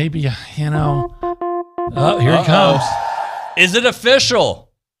out if maybe, here he comes. Is it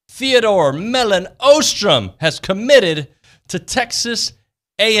official? Theodore Mellon Ostrom has committed to Texas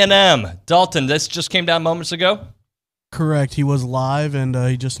A&M. Dalton, this just came down moments ago? Correct. He was live, and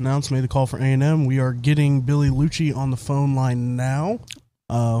he just announced, made the call for A&M. We are getting Billy Liucci on the phone line now,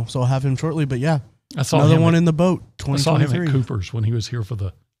 so I'll have him shortly. But, yeah, another one in the boat, 2023. I saw him at Cooper's when he was here for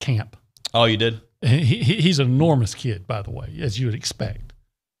the camp. Oh, you did? He's an enormous kid, by the way, as you would expect.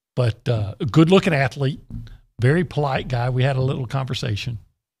 But a good-looking athlete, very polite guy. We had a little conversation.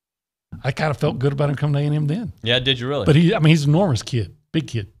 I kind of felt good about him coming to A&M then. Yeah, did you really? But he's an enormous kid, big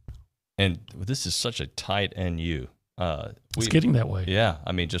kid. And this is such a tight NU. It's getting that way. Yeah,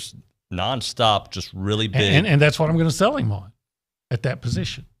 just nonstop, just really big. And that's what I'm going to sell him on at that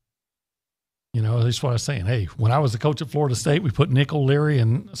position. That's what I was saying. Hey, when I was the coach at Florida State, we put Nick O'Leary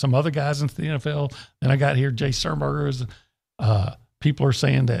and some other guys into the NFL. Then I got here, Jay Sternberger. People are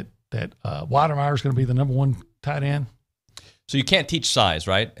saying that Weidemeyer is going to be the number 1 tight end. So you can't teach size,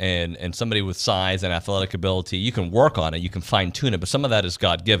 right? And somebody with size and athletic ability, you can work on it, you can fine-tune it, but some of that is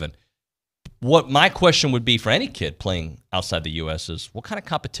God-given. What my question would be for any kid playing outside the U.S. is, what kind of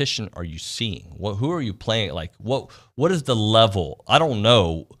competition are you seeing? Who are you playing? Like, what is the level? I don't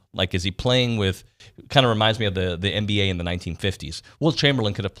know Like, is he playing with? Kind of reminds me of the NBA in the 1950s. Will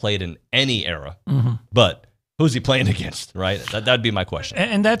Chamberlain could have played in any era, but who's he playing against? Right. That'd be my question.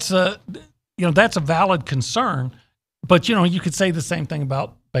 And that's that's a valid concern. But you could say the same thing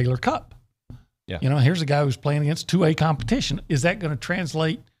about Baylor Cup. Yeah. Here's a guy who's playing against 2A competition. Is that going to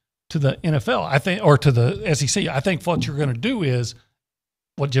translate to the NFL? I think, or to the SEC? I think what you're going to do is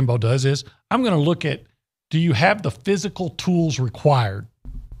what Jimbo does is I'm going to look at, do you have the physical tools required?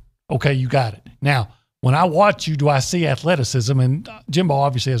 Okay, you got it. Now, when I watch you, do I see athleticism? And Jimbo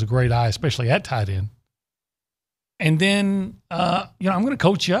obviously has a great eye, especially at tight end. And then, I'm going to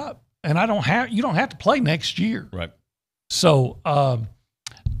coach you up, and you don't have to play next year. Right. So,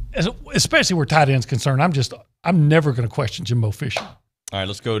 especially where tight end's concerned, I'm never going to question Jimbo Fisher. All right,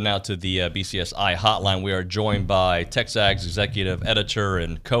 let's go now to the BCSI hotline. We are joined by TexAgs executive editor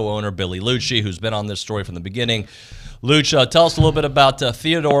and co-owner Billy Liucci, who's been on this story from the beginning. Luch, tell us a little bit about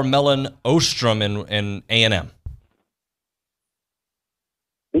Theodore Mellon Ostrom in A&M.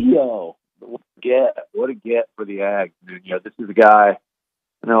 Theo, what a get for the Aggies. This is a guy,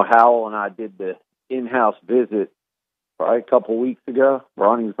 Howell and I did the in-house visit probably a couple weeks ago.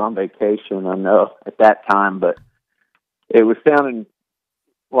 Ronnie was on vacation, I know, at that time, but it was sounding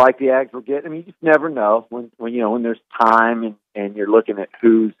like the Aggies were getting. You just never know when there's time and you're looking at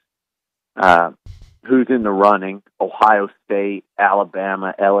who's in the running. Ohio State,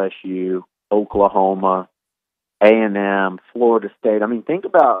 Alabama, LSU, Oklahoma, A&M, Florida State. Think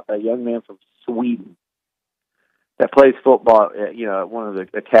about a young man from Sweden that plays football at one of the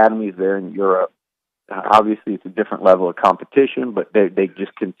academies there in Europe. Obviously, it's a different level of competition, but they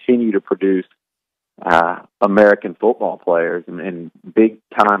just continue to produce American football players and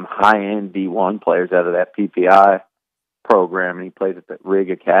big-time, high-end D1 players out of that PPI program, and he plays at the Rig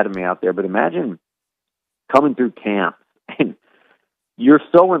Academy out there. But imagine coming through camps, and you're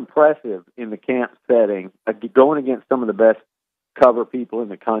so impressive in the camp setting, going against some of the best cover people in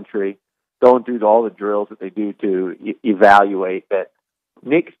the country, going through all the drills that they do to evaluate that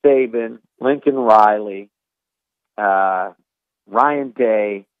Nick Saban, Lincoln Riley, Ryan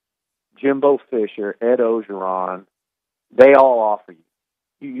Day, Jimbo Fisher, Ed Ogeron, they all offer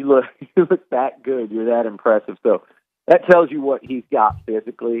you. You look that good. You're that impressive. So that tells you what he's got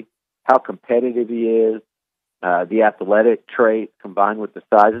physically, how competitive he is, the athletic traits combined with the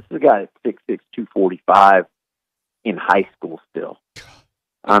size. This is a guy at 6'6", 245 in high school still.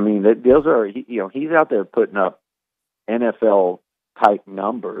 Those are, he's out there putting up NFL-type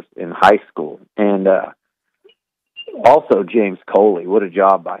numbers in high school. And also James Coley, what a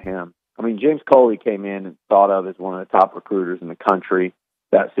job by him. James Coley came in and thought of as one of the top recruiters in the country.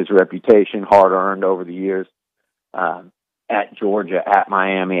 That's his reputation, hard-earned over the years, at Georgia, at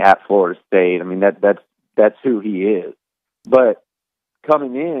Miami, at Florida State. That's who he is. But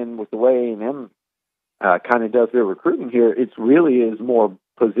coming in with the way A&M kind of does their recruiting here, it really is more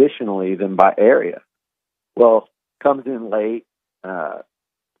positionally than by area. Well, comes in late,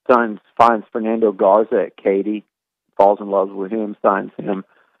 finds Fernando Garza at Katy, falls in love with him, signs him.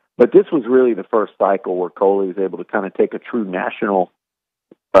 But this was really the first cycle where Coley was able to kind of take a true national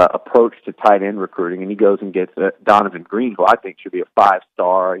approach to tight end recruiting, and he goes and gets Donovan Green, who I think should be a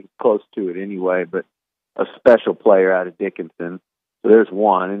 5-star. He's close to it anyway, but a special player out of Dickinson. So there's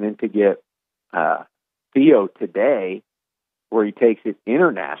one. And then to get Theo today, where he takes it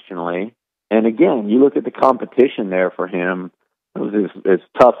internationally. And again, you look at the competition there for him, it was as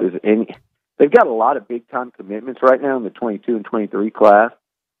tough as any. They've got a lot of big-time commitments right now in the 22 and 23 class.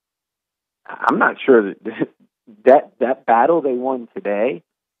 I'm not sure that battle they won today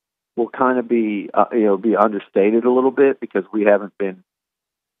will kind of be understated a little bit, because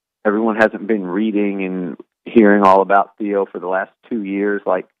everyone hasn't been reading and hearing all about Theo for the last 2 years,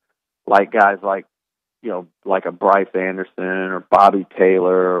 like guys like a Bryce Anderson or Bobby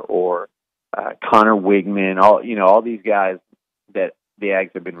Taylor or Connor Wigman, all these guys that the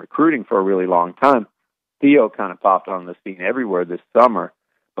Aggies have been recruiting for a really long time. Theo kind of popped on the scene everywhere this summer.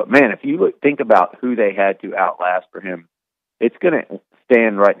 But, man, if you think about who they had to outlast for him, it's going to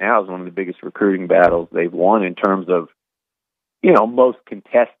stand right now as one of the biggest recruiting battles they've won in terms of, most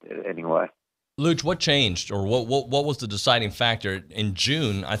contested anyway. Luch, what changed, or what was the deciding factor? In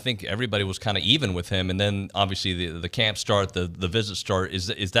June, I think everybody was kind of even with him, and then obviously the camp start, the visit start.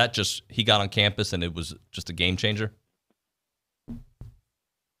 Is that just he got on campus and it was just a game changer?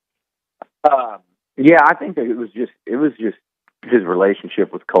 Yeah, I think that it was just his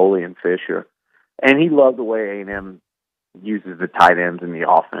relationship with Coley and Fisher, and he loved the way A&M uses the tight ends in the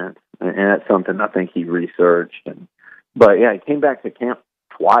offense, and that's something I think he researched. But yeah, he came back to camp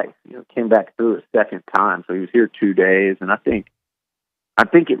twice. Came back through a second time, so he was here 2 days, and I think I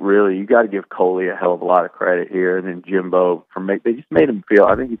think you got to give Coley a hell of a lot of credit here, and then Jimbo they just made him feel.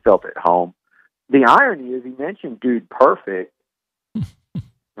 I think he felt at home. The irony is he mentioned Dude Perfect, and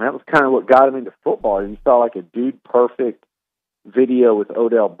that was kind of what got him into football. And he saw like a Dude Perfect video with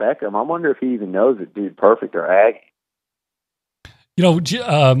Odell Beckham. I wonder if he even knows that Dude Perfect are Aggie. You know,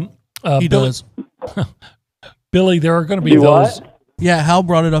 He does. Billy, there are going to be those. Yeah, Hal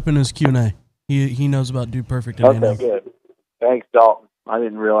brought it up in his Q&A. He knows about Dude Perfect. Okay, good. Thanks, Dalton. I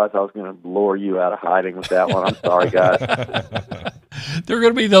didn't realize I was going to lure you out of hiding with that one. I'm sorry, guys. There are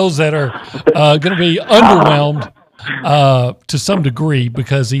going to be those that are going to be underwhelmed to some degree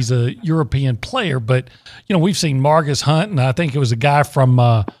because he's a European player. But, you know, we've seen Margus Hunt, and I think it was a guy from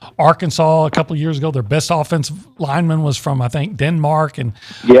Arkansas a couple of years ago. Their best offensive lineman was from, I think, Denmark. And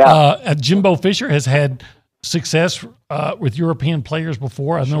Jimbo Fisher has had success with European players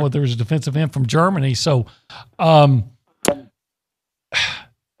before. I know there was a defensive end from Germany. So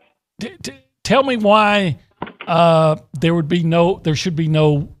tell me why there should be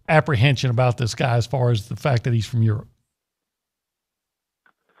no apprehension about this guy as far as the fact that he's from Europe.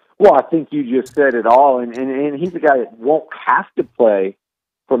 Well, I think you just said it all, and he's a guy that won't have to play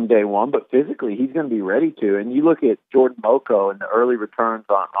from day one, but physically he's going to be ready to. And you look at Jordan Moko, and the early returns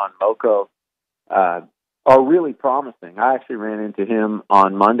on Moko are really promising. I actually ran into him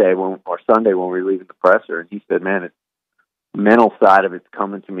on Sunday when we were leaving the presser, and he said, "Man, the mental side of it's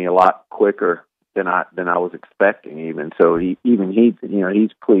coming to me a lot quicker than I was expecting." Even so, he's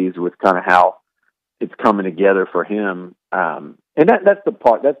pleased with kind of how it's coming together for him, and that's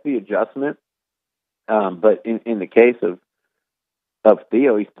the adjustment. But in the case of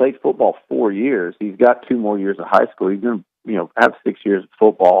Theo, he's played football 4 years. He's got 2 more years of high school. He's going to have 6 years of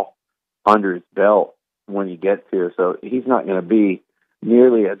football under his belt when he gets here. So he's not going to be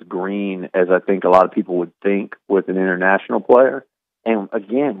nearly as green as I think a lot of people would think with an international player. And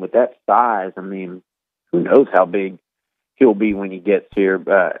again, with that size, I mean, who knows how big he'll be when he gets here.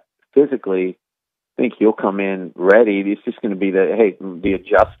 But physically, I think he'll come in ready. It's just going to be the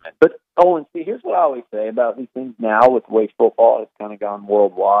adjustment. But, and see, here's what I always say about these things now with the way football has kind of gone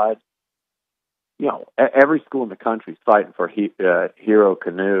worldwide. You know, every school in the country is fighting for Hero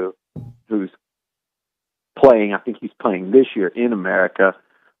Kanu, who's playing. I think he's playing this year in America.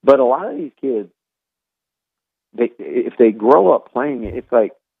 But a lot of these kids, if they grow up playing it, it's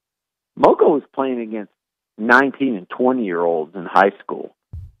like Moko was playing against 19 and 20-year-olds in high school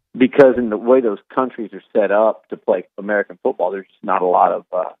because in the way those countries are set up to play American football, there's just not a lot of,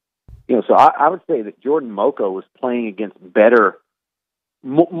 so I would say that Jordan Moko was playing against better,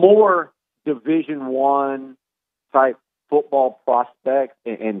 more Division I type football prospects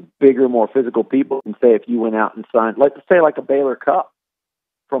and bigger, more physical people than, say, if you went out and signed, like a Baylor Cup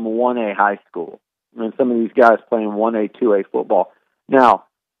from a 1A high school. I mean, some of these guys playing 1A, 2A football. Now,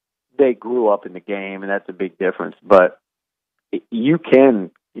 they grew up in the game, and that's a big difference. But they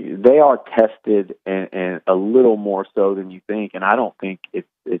are tested and a little more so than you think. And I don't think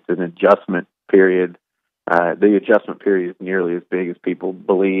it's an adjustment period. The adjustment period is nearly as big as people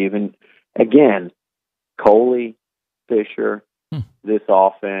believe. And again, Coley, Fisher, this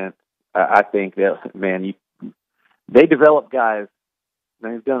offense, I think that, man, they develop guys.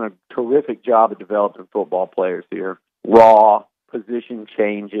 They've done a terrific job of developing football players here. Raw, position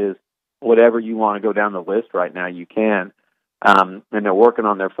changes, whatever you want to go down the list right now, you can. And they're working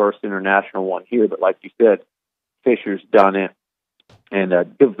on their first international one here. But like you said, Fisher's done it. And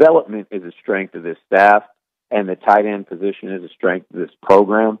development is a strength of this staff, and the tight end position is a strength of this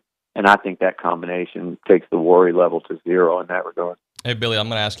program. And I think that combination takes the worry level to 0 in that regard. Hey, Billy, I'm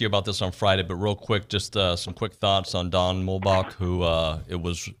going to ask you about this on Friday, but real quick, just some quick thoughts on Don Mulbach, who it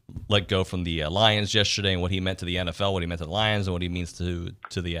was let go from the Lions yesterday, and what he meant to the NFL, what he meant to the Lions, and what he means to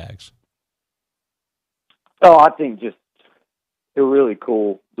the Aggies. Oh, I think just it was really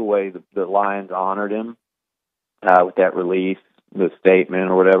cool the way the Lions honored him with that release, the statement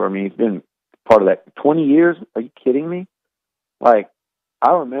or whatever. I mean, he's been part of that 20 years. Are you kidding me? Like,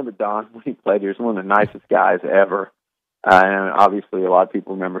 I remember Don when he played here. He's one of the nicest guys ever. And obviously, a lot of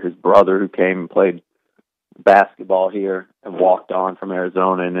people remember his brother who came and played basketball here and walked on from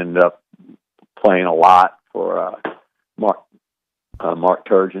Arizona and ended up playing a lot for Mark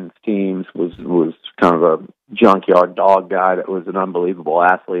Turgeon's teams. Was kind of a junkyard dog guy that was an unbelievable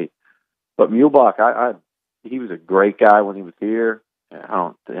athlete. But Mulbach, he was a great guy when he was here.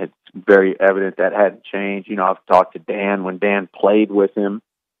 It's very evident that hadn't changed. You know, I've talked to Dan when Dan played with him.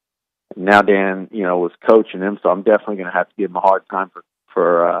 Now Dan, was coaching him, so I'm definitely going to have to give him a hard time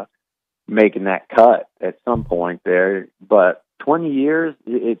for making that cut at some point there. But 20 years,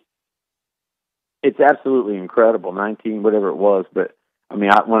 it's absolutely incredible. 19, whatever it was. But I mean,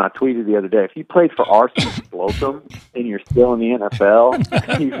 when I tweeted the other day, if you played for R.C. Slocum and you're still in the NFL,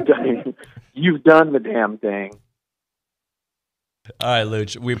 you've done the damn thing. All right,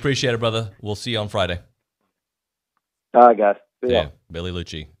 Luch. We appreciate it, brother. We'll see you on Friday. All right, guys. See ya. Yeah, Billy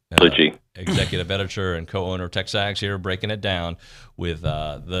Liucci. Executive editor and co-owner of TexAgs here, breaking it down with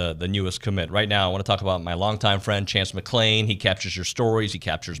the newest commit. Right now, I want to talk about my longtime friend, Chance McClain. He captures your stories. He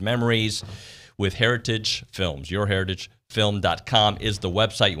captures memories with Heritage Films. YourHeritageFilm.com is the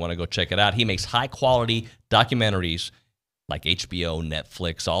website. You want to go check it out. He makes high-quality documentaries like HBO,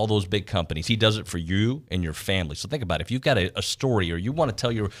 Netflix, all those big companies. He does it for you and your family. So think about it. If you've got a story or you want to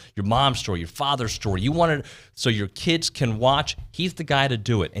tell your mom's story, your father's story, you want it so your kids can watch, he's the guy to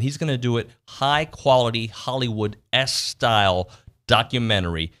do it. And he's going to do it high-quality, Hollywood-esque style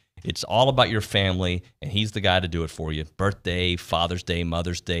documentary. It's all about your family, and he's the guy to do it for you. Birthday, Father's Day,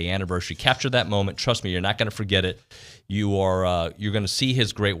 Mother's Day, anniversary. Capture that moment. Trust me, you're not going to forget it. You're going to see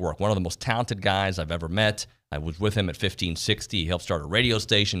his great work. One of the most talented guys I've ever met. I was with him at 1560. He helped start a radio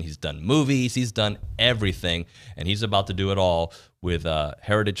station. He's done movies. He's done everything, and he's about to do it all with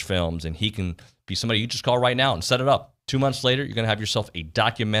Heritage Films, and he can be somebody you just call right now and set it up. 2 months later, you're going to have yourself a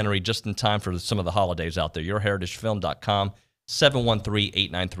documentary just in time for some of the holidays out there. YourHeritageFilm.com,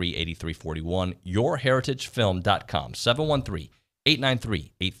 713-893-8341. YourHeritageFilm.com,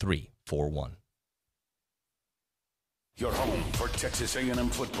 713-893-8341. Your home for Texas A&M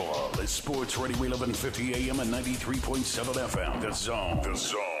football is Sports Radio 1150 AM and 93.7 FM. The Zone. The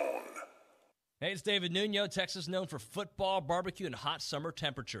Zone. Hey, it's David Nuño. Texas known for football, barbecue, and hot summer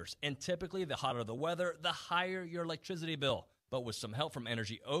temperatures. And typically, the hotter the weather, the higher your electricity bill. But with some help from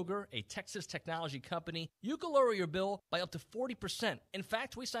Energy Ogre, a Texas technology company, you can lower your bill by up to 40%. In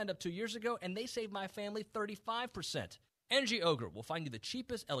fact, we signed up 2 years ago, and they saved my family 35%. Energy Ogre will find you the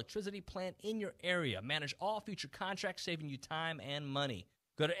cheapest electricity plan in your area. Manage all future contracts, saving you time and money.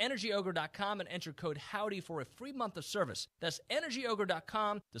 Go to EnergyOgre.com and enter code HOWDY for a free month of service. That's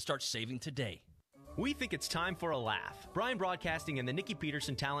EnergyOgre.com to start saving today. We think it's time for a laugh. Bryan Broadcasting and the Nikki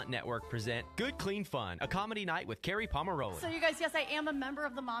Peterson Talent Network present Good Clean Fun, a comedy night with Carrie Pomeroli. So you guys, yes, I am a member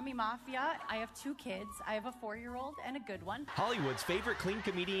of the Mommy Mafia. I have 2 kids. I have a 4-year-old and a good one. Hollywood's favorite clean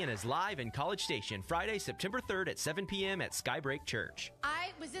comedian is live in College Station, Friday, September 3rd at 7 p.m. at Skybreak Church.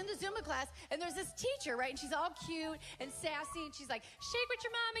 I was in the Zumba class, and there's this teacher, right? And she's all cute and sassy, and she's like, shake what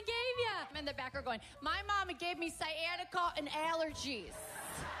your mama gave you. I'm in the back are going, my mama gave me sciatica and allergies.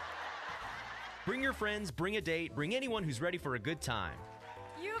 Bring your friends, bring a date, bring anyone who's ready for a good time.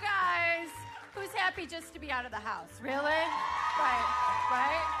 You guys, who's happy just to be out of the house? Really?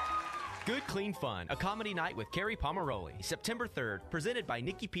 Right? Good Clean Fun, a comedy night with Carrie Pomeroli, September 3rd, presented by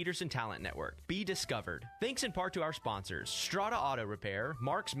Nikki Peterson Talent Network. Be discovered. Thanks in part to our sponsors, Strata Auto Repair,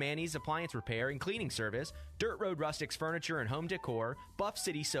 Mark's Manny's Appliance Repair and Cleaning Service, Dirt Road Rustics Furniture and Home Decor, Buff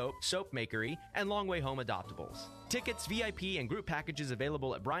City Soap, Soap Makery, and Long Way Home Adoptables. Tickets, VIP, and group packages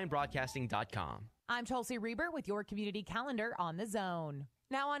available at BryanBroadcasting.com. I'm Chelsea Reber with your community calendar on the Zone.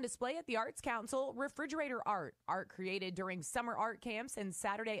 Now on display at the Arts Council, Refrigerator Art. Art created during summer art camps and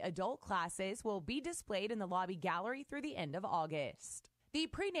Saturday adult classes will be displayed in the lobby gallery through the end of August. The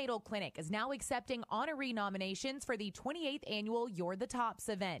Prenatal Clinic is now accepting honoree nominations for the 28th annual You're the Tops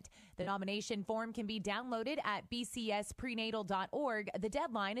event. The nomination form can be downloaded at bcsprenatal.org. The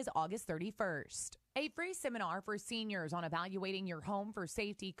deadline is August 31st. A free seminar for seniors on evaluating your home for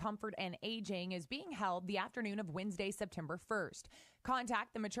safety, comfort, and aging is being held the afternoon of Wednesday, September 1st.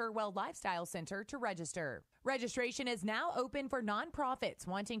 Contact the Mature Well Lifestyle Center to register. Registration is now open for nonprofits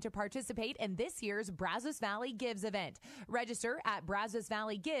wanting to participate in this year's Brazos Valley Gives event. Register at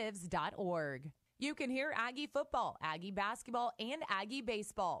brazosvalleygives.org. You can hear Aggie football, Aggie basketball, and Aggie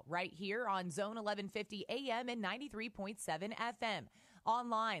baseball right here on Zone 1150 AM and 93.7 FM.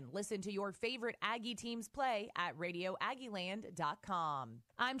 Online, listen to your favorite Aggie teams play at RadioAggieland.com.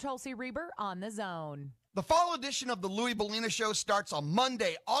 I'm Chelsea Reber on the Zone. The fall edition of the Louis Bellina Show starts on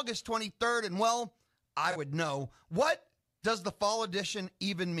Monday, August 23rd, and well, I would know. What does the fall edition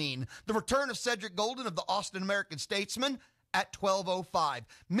even mean? The return of Cedric Golden of the Austin American Statesman at 12:05.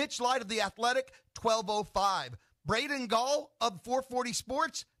 Mitch Light of The Athletic, 12:05. Braden Gall of 440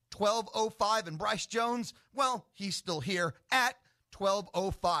 Sports, 12:05. And Bryce Jones, well, he's still here at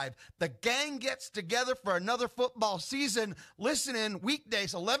 12:05. The gang gets together for another football season. Listen in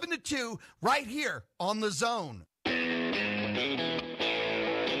weekdays 11 to 2 right here on The Zone.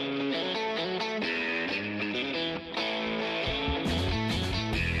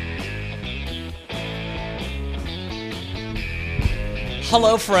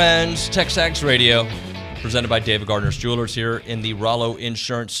 Hello, friends. TexAgs Radio. presented by David Gardner's Jewelers here in the Rollo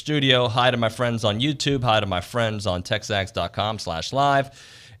Insurance Studio. Hi to my friends on YouTube. Hi to my friends on TexAgs.com/live.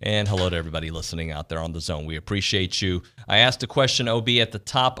 And hello to everybody listening out there on the Zone. We appreciate you. I asked a question, OB, at the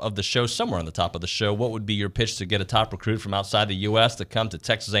top of the show, somewhere on the top of the show. What would be your pitch to get a top recruit from outside the U.S. to come to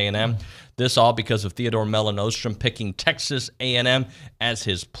Texas A&M? This all because of Theodore Mellon Ostrom picking Texas A&M as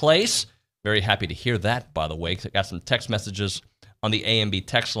his place. Very happy to hear that, by the way. Got some text messages on the A&B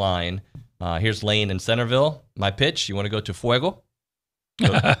text line. Here's Lane in Centerville. My pitch, you want to go to Fuego?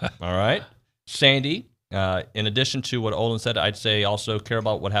 All right. Sandy. In addition to what Olin said, I'd say also care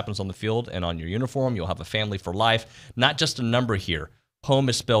about what happens on the field and on your uniform. You'll have a family for life, not just a number here. Home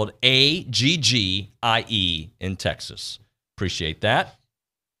is spelled A-G-G-I-E in Texas. Appreciate that.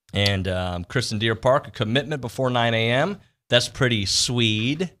 And Kristen Deer Park, a commitment before 9 a.m. That's pretty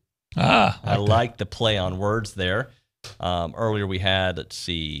sweet. I like the play on words there. Earlier we had, let's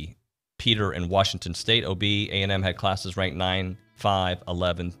see, Peter in Washington State. OB, A&M had classes ranked 9, 5,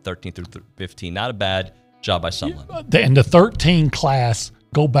 11, 13 through 15. Not a bad job by someone. And the 13 class,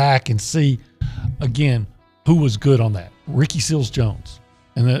 go back and see, again, who was good on that. Ricky Seals-Jones.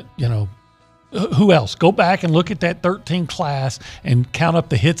 And, who else? Go back and look at that 13 class and count up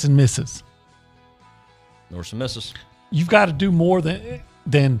the hits and misses. There were some misses. You've got to do more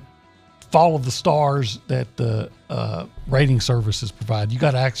than follow the stars that the rating services provide. You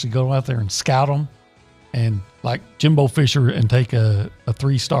got to actually go out there and scout them, and like Jimbo Fisher, and take a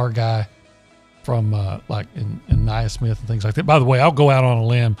 3-star guy from in Nia Smith and things like that. By the way, I'll go out on a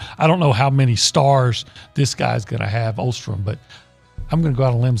limb. I don't know how many stars this guy's going to have, Ostrom, but I'm going to go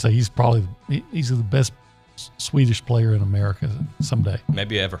out on a limb and say he's the best Swedish player in America someday.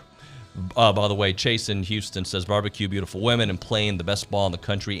 Maybe ever. By the way, Chase in Houston says, barbecue, beautiful women, and playing the best ball in the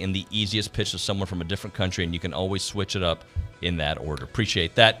country in the easiest pitch to someone from a different country, and you can always switch it up in that order.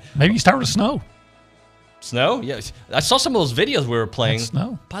 Appreciate that. Maybe you start with snow. Snow? Yeah. I saw some of those videos we were playing. That's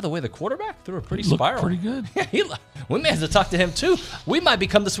snow. By the way, the quarterback threw a pretty Looked spiral. Pretty good. We may have to talk to him, too. We might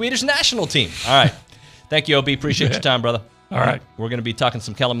become the Swedish national team. All right. Thank you, OB. Appreciate your time, brother. All right. We're going to be talking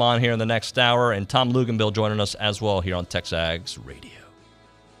some Kellen Mond here in the next hour, and Tom Luginbill joining us as well here on TexAgs Radio.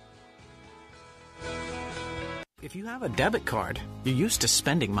 If you have a debit card, you're used to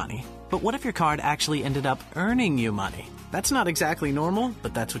spending money. But what if your card actually ended up earning you money? That's not exactly normal,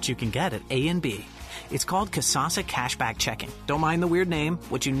 but that's what you can get at A&B. It's called Kasasa Cashback Checking. Don't mind the weird name.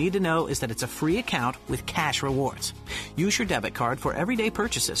 What you need to know is that it's a free account with cash rewards. Use your debit card for everyday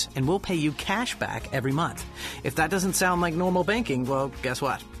purchases, and we'll pay you cash back every month. If that doesn't sound like normal banking, well, guess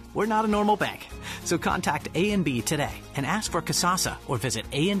what? We're not a normal bank. So contact A&B today and ask for Kasasa or visit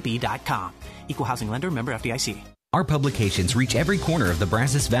ANB.com. Equal housing lender, member FDIC. Our publications reach every corner of the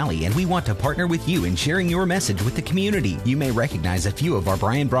Brazos Valley, and we want to partner with you in sharing your message with the community. You may recognize a few of our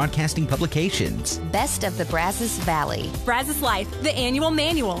Bryan Broadcasting publications. Best of the Brazos Valley. Brazos Life, the annual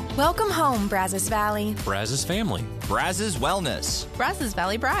manual. Welcome home, Brazos Valley. Brazos Family. Brazos Wellness. Brazos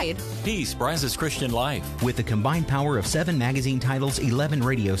Valley Bride. Peace, Brazos Christian Life. With the combined power of 7 magazine titles, 11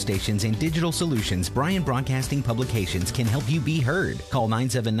 radio stations, and digital solutions, Bryan Broadcasting Publications can help you be heard. Call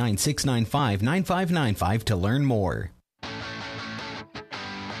 979-695-9595 to learn more.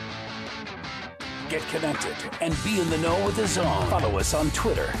 Get connected and be in the know with the Zone. Follow us on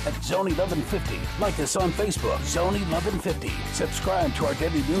Twitter at Zone1150. Like us on Facebook, Zone1150. Subscribe to our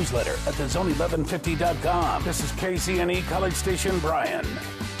daily newsletter at thezone1150.com. This is KCNE College Station Bryan.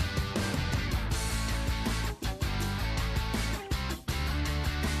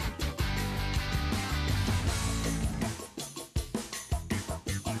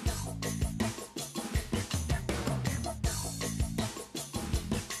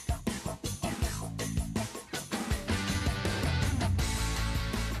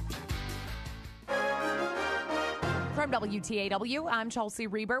 From WTAW, I'm Chelsea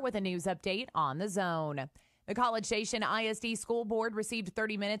Reber with a news update on the Zone. The College Station ISD School Board received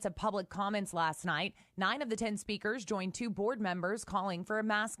 30 minutes of public comments last night. 9 of the 10 speakers joined 2 board members calling for a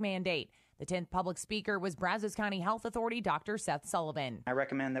mask mandate. The 10th public speaker was Brazos County Health Authority Dr. Seth Sullivan. I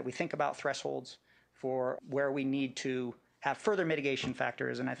recommend that we think about thresholds for where we need to have further mitigation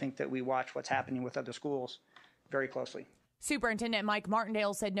factors, and I think that we watch what's happening with other schools very closely. Superintendent Mike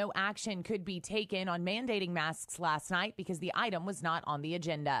Martindale said no action could be taken on mandating masks last night because the item was not on the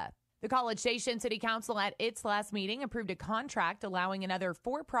agenda. The College Station City Council at its last meeting approved a contract allowing another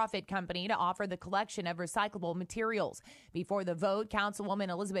for-profit company to offer the collection of recyclable materials. Before the vote, Councilwoman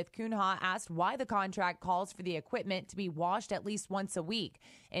Elizabeth Cunha asked why the contract calls for the equipment to be washed at least once a week.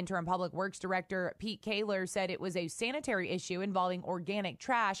 Interim Public Works Director Pete Kaler said it was a sanitary issue involving organic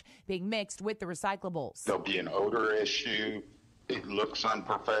trash being mixed with the recyclables. There'll be an odor issue. It looks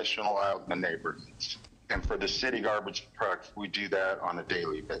unprofessional out in the neighborhoods. And for the city garbage truck, we do that on a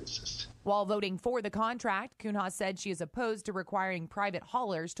daily basis. While voting for the contract, Kunha said she is opposed to requiring private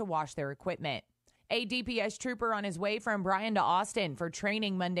haulers to wash their equipment. A DPS trooper on his way from Bryan to Austin for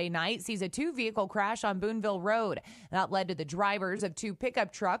training Monday night sees a two-vehicle crash on Boonville Road. That led to the drivers of two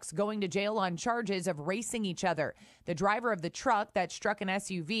pickup trucks going to jail on charges of racing each other. The driver of the truck that struck an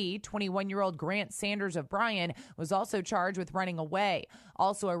SUV, 21-year-old Grant Sanders of Bryan, was also charged with running away.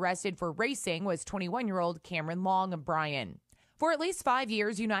 Also arrested for racing was 21-year-old Cameron Long of Bryan. For at least 5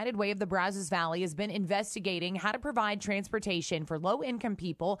 years, United Way of the Brazos Valley has been investigating how to provide transportation for low-income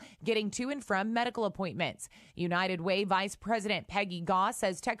people getting to and from medical appointments. United Way Vice President Peggy Goss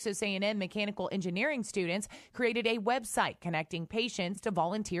says Texas A&M mechanical engineering students created a website connecting patients to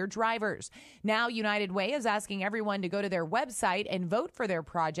volunteer drivers. Now, United Way is asking everyone to go to their website and vote for their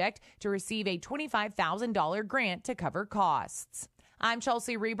project to receive a $25,000 grant to cover costs. I'm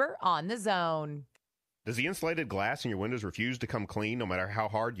Chelsea Reber on The Zone. Does the insulated glass in your windows refuse to come clean no matter how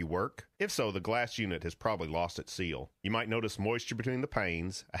hard you work? If so, the glass unit has probably lost its seal. You might notice moisture between the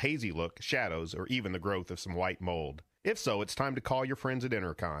panes, a hazy look, shadows, or even the growth of some white mold. If so, it's time to call your friends at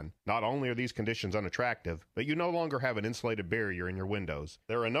Intercon. Not only are these conditions unattractive, but you no longer have an insulated barrier in your windows.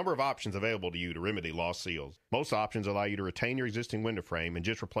 There are a number of options available to you to remedy lost seals. Most options allow you to retain your existing window frame and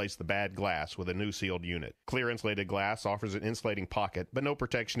just replace the bad glass with a new sealed unit. Clear insulated glass offers an insulating pocket, but no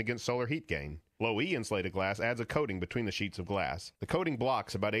protection against solar heat gain. Low-E insulated glass adds a coating between the sheets of glass. The coating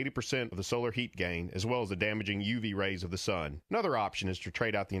blocks about 80% of the solar heat gain, as well as the damaging UV rays of the sun. Another option is to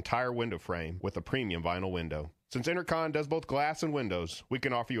trade out the entire window frame with a premium vinyl window. Since Intercon does both glass and windows, we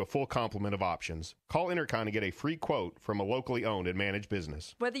can offer you a full complement of options. Call Intercon and get a free quote from a locally owned and managed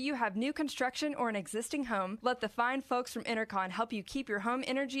business. Whether you have new construction or an existing home, let the fine folks from Intercon help you keep your home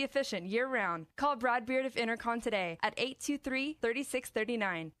energy efficient year-round. Call Brad Beard of Intercon today at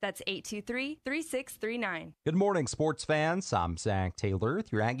 823-3639. That's 823-3639. Good morning, sports fans. I'm Zach Taylor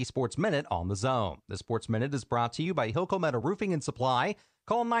with your Aggie Sports Minute on The Zone. The Sports Minute is brought to you by Hilco Metal Roofing and Supply.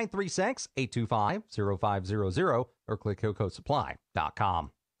 Call 936-825-0500 or click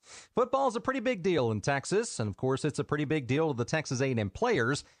HilcoSupply.com. Football is a pretty big deal in Texas, and of course it's a pretty big deal to the Texas A&M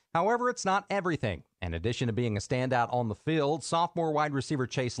players. However, it's not everything. In addition to being a standout on the field, sophomore wide receiver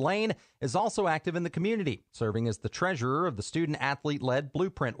Chase Lane is also active in the community, serving as the treasurer of the student-athlete-led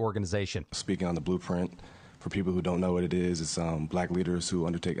Blueprint organization. Speaking on the Blueprint, for people who don't know what it is, it's black leaders who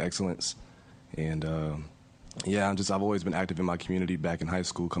undertake excellence. And I've always been active in my community back in high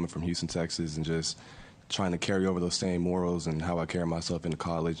school, coming from Houston, Texas, and just trying to carry over those same morals and how I carry myself into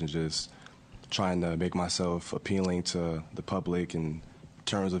college, and just trying to make myself appealing to the public in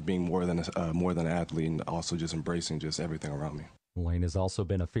terms of being more than an athlete, and also just embracing just everything around me. Lane has also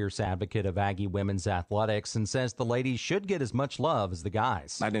been a fierce advocate of Aggie women's athletics and says the ladies should get as much love as the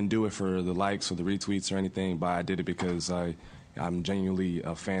guys. I didn't do it for the likes or the retweets or anything, but I did it because I'm genuinely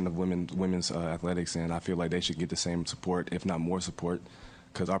a fan of women's athletics, and I feel like they should get the same support, if not more support,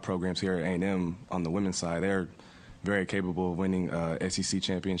 because our programs here at A&M on the women's side, they're very capable of winning SEC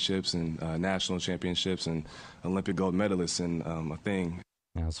championships and national championships and Olympic gold medalists and a thing.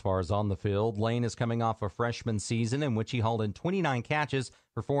 Now, as far as on the field, Lane is coming off a freshman season in which he hauled in 29 catches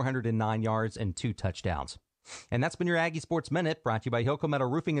for 409 yards and 2 touchdowns. And that's been your Aggie Sports Minute, brought to you by Hilco Metal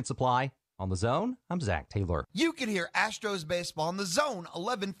Roofing and Supply. On The Zone, I'm Zach Taylor. You can hear Astros baseball on The Zone,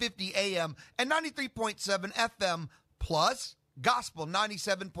 1150 AM and 93.7 FM, plus Gospel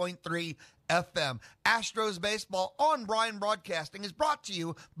 97.3 FM. Astros baseball on Bryan Broadcasting is brought to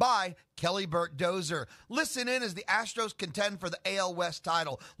you by Kelly Burt Dozer. Listen in as the Astros contend for the AL West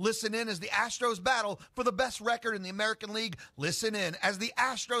title. Listen in as the Astros battle for the best record in the American League. Listen in as the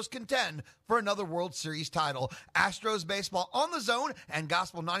Astros contend for another World Series title. Astros baseball on The Zone and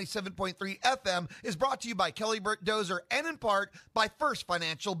Gospel 97.3 FM is brought to you by Kelly Burt Dozer and in part by First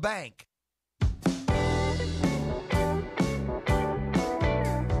Financial Bank.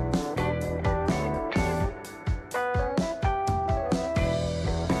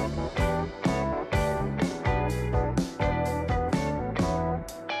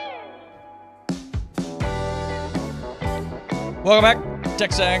 Welcome back.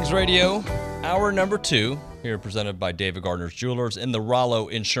 TexAgs Radio, hour number 2, here presented by David Gardner's Jewelers in the Rollo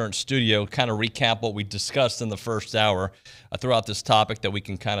Insurance Studio. Kind of recap what we discussed in the first hour. I threw out this topic that we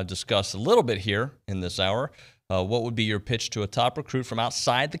can kind of discuss a little bit here in this hour. What would be your pitch to a top recruit from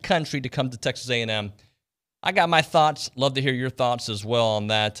outside the country to come to Texas A&M? I got my thoughts. Love to hear your thoughts as well on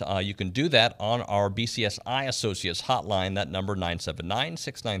that. You can do that on our BCSI Associates hotline, that number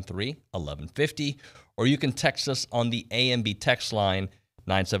 979-693-1150. Or you can text us on the AMB text line,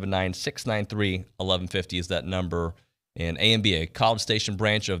 979-693-1150 is that number. And A&B, a College Station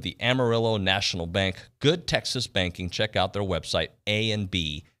branch of the Amarillo National Bank. Good Texas banking. Check out their website.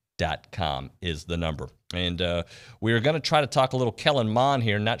 ANB.com is the number. And we're going to try to talk a little Kellen Mond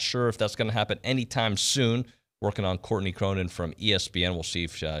here. Not sure if that's going to happen anytime soon. Working on Courtney Cronin from ESPN. We'll see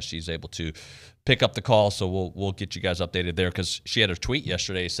if she's able to pick up the call. So we'll get you guys updated there, because she had a tweet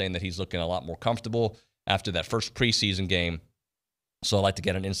yesterday saying that he's looking a lot more comfortable after that first preseason game. So I'd like to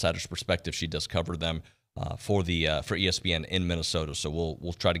get an insider's perspective. She does cover them for ESPN in Minnesota. So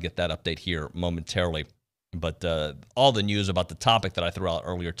we'll try to get that update here momentarily. But all the news about the topic that I threw out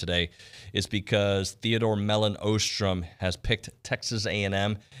earlier today is because Theodore Mellon Ostrom has picked Texas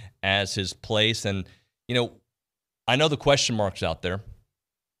A&M as his place. And, I know the question marks out there.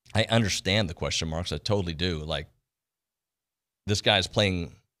 I understand the question marks. I totally do. Like, this guy's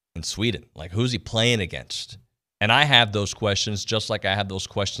playing in Sweden. Like, who's he playing against? And I have those questions, just like I have those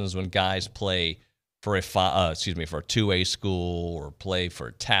questions when guys play for a 2A school or play for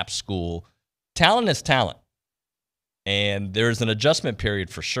a TAP school. Talent is talent, and there's an adjustment period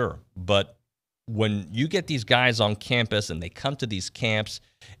for sure. But when you get these guys on campus and they come to these camps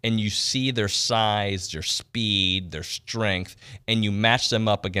and you see their size, their speed, their strength, and you match them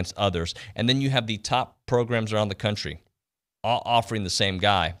up against others, and then you have the top programs around the country all offering the same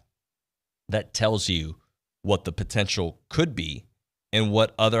guy, that tells you what the potential could be and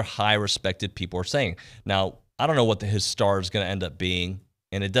what other high-respected people are saying. Now, I don't know what his star is going to end up being,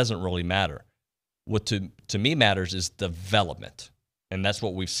 and it doesn't really matter. What to me matters is development, and that's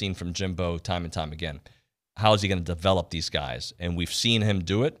what we've seen from Jimbo time and time again. How is he going to develop these guys? And we've seen him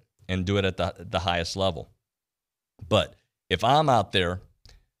do it, and do it at the highest level. But if I'm out there,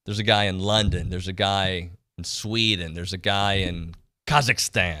 there's a guy in London, there's a guy in Sweden, there's a guy in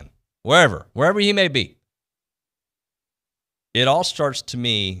Kazakhstan, wherever he may be. It all starts to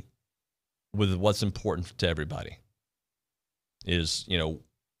me with what's important to everybody is,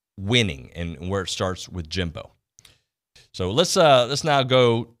 winning, and where it starts with Jimbo. So let's now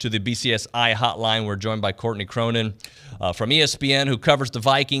go to the BCSI hotline. We're joined by Courtney Cronin from ESPN, who covers the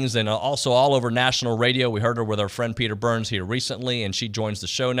Vikings and also all over national radio. We heard her with our friend Peter Burns here recently, and she joins the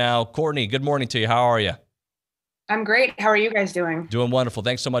show now. Courtney, good morning to you. How are you? I'm great. How are you guys doing? Doing wonderful.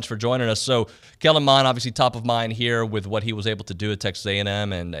 Thanks so much for joining us. So Kellen Mond, obviously top of mind here with what he was able to do at Texas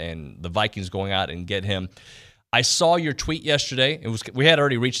A&M and the Vikings going out and get him. I saw your tweet yesterday. We had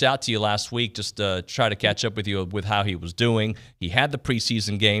already reached out to you last week just to try to catch up with you with how he was doing. He had the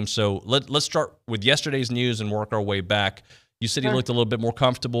preseason game. So let's start with yesterday's news and work our way back. You said he looked a little bit more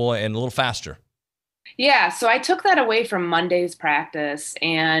comfortable and a little faster. Yeah, so I took that away from Monday's practice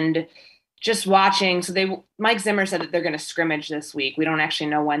and just watching. So Mike Zimmer said that they're going to scrimmage this week. We don't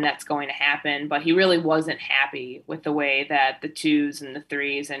actually know when that's going to happen, but he really wasn't happy with the way that the 2s and the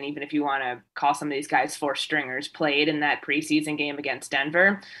 3s, and even if you want to call some of these guys 4 stringers, played in that preseason game against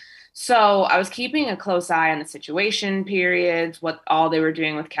Denver. So I was keeping a close eye on the situation periods, what all they were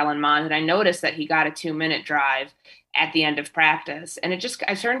doing with Kellen Mond, and I noticed that he got a 2-minute drive at the end of practice. And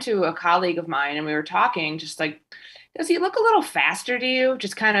I turned to a colleague of mine and we were talking, just like, does he look a little faster to you?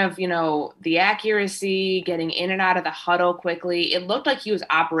 Just kind of, the accuracy, getting in and out of the huddle quickly. It looked like he was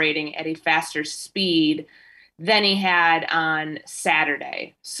operating at a faster speed than he had on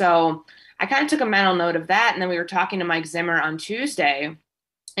Saturday. So I kind of took a mental note of that. And then we were talking to Mike Zimmer on Tuesday,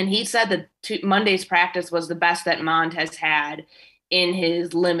 and he said that Monday's practice was the best that Mond has had in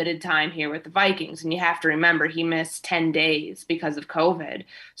his limited time here with the Vikings. And you have to remember, he missed 10 days because of COVID.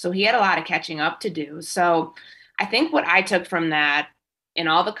 So he had a lot of catching up to do. So I think what I took from that, in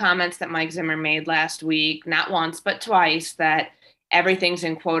all the comments that Mike Zimmer made last week, not once but twice, that everything's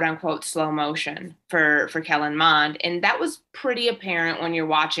in quote unquote slow motion for Kellen Mond. And that was pretty apparent when you're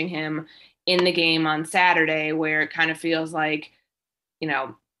watching him in the game on Saturday, where it kind of feels like,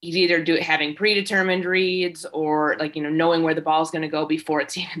 he's either having predetermined reads or knowing where the ball is going to go before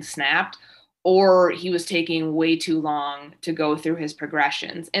it's even snapped, or he was taking way too long to go through his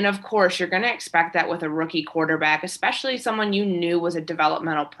progressions. And of course, you're going to expect that with a rookie quarterback, especially someone you knew was a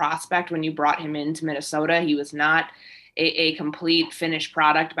developmental prospect when you brought him into Minnesota. He was not a complete finished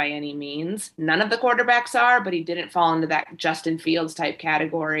product by any means. None of the quarterbacks are, but he didn't fall into that Justin Fields type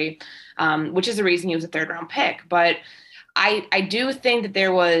category, which is the reason he was a 3rd-round pick. But I do think that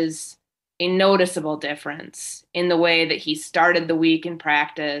there was a noticeable difference in the way that he started the week in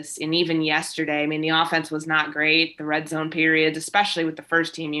practice. And even yesterday, I mean, the offense was not great. The red zone periods, especially with the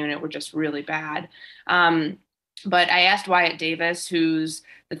first team unit, were just really bad. But I asked Wyatt Davis, who's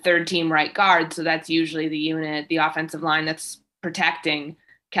the 3rd team right guard, so that's usually the unit, the offensive line that's protecting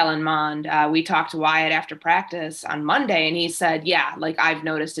Kellen Mond. We talked to Wyatt after practice on Monday, and he said, yeah, like I've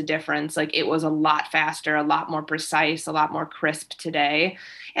noticed a difference. Like it was a lot faster, a lot more precise, a lot more crisp today.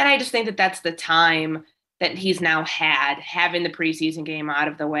 And I just think that that's the time that he's now having the preseason game out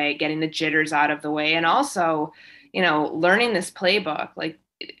of the way, getting the jitters out of the way, and also, learning this playbook. Like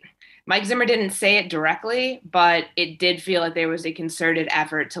Mike Zimmer didn't say it directly, but it did feel like there was a concerted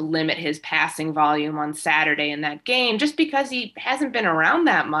effort to limit his passing volume on Saturday in that game, just because he hasn't been around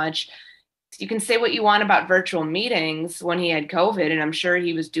that much. You can say what you want about virtual meetings when he had COVID, and I'm sure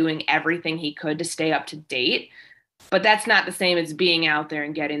he was doing everything he could to stay up to date, but that's not the same as being out there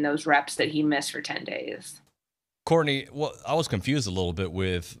and getting those reps that he missed for 10 days. Courtney, well, I was confused a little bit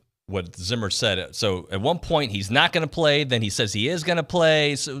with what Zimmer said. So at one point he's not going to play, then he says he is going to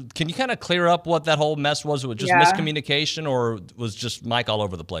play. So can you kind of clear up what that whole mess was? Was it just miscommunication, or was just Mike all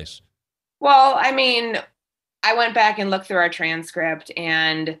over the place? Well, I mean, I went back and looked through our transcript,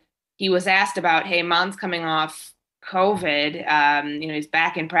 and he was asked about, hey, Mond's coming off COVID. He's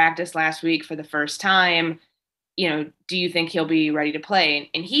back in practice last week for the first time. Do you think he'll be ready to play?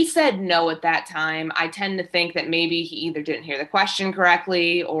 And he said no at that time. I tend to think that maybe he either didn't hear the question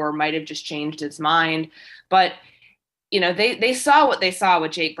correctly or might have just changed his mind. But, they saw what they saw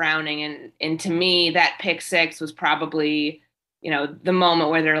with Jake Browning. And to me, that pick six was probably, the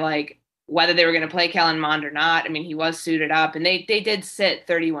moment where they're like, whether they were going to play Kellen Mond or not. I mean, he was suited up, and they did sit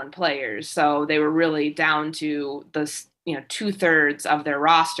 31 players. So they were really down to the, 2/3 of their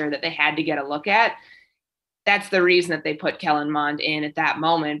roster that they had to get a look at. That's the reason that they put Kellen Mond in at that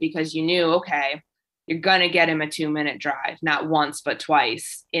moment, because you knew, okay, you're going to get him a 2-minute drive, not once, but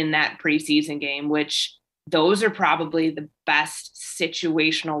twice in that preseason game, which those are probably the best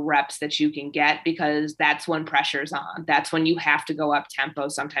situational reps that you can get, because that's when pressure's on. That's when you have to go up tempo,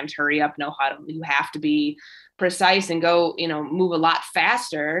 sometimes hurry up, no huddle. You have to be precise and go, move a lot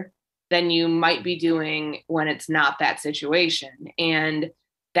faster than you might be doing when it's not that situation. And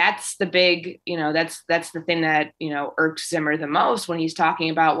that's the big, that's the thing that, irks Zimmer the most when he's talking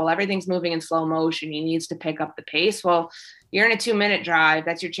about, well, everything's moving in slow motion. He needs to pick up the pace. Well, you're in a 2-minute drive.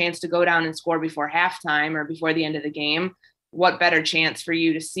 That's your chance to go down and score before halftime or before the end of the game. What better chance for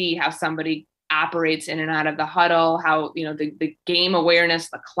you to see how somebody operates in and out of the huddle, how, the game awareness,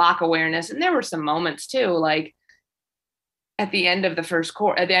 the clock awareness. And there were some moments too, like at the end of the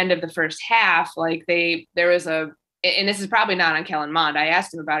first half, like there was and this is probably not on Kellen Mond. I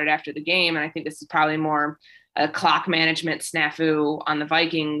asked him about it after the game, and I think this is probably more a clock management snafu on the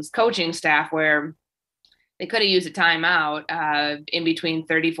Vikings coaching staff, where they could have used a timeout in between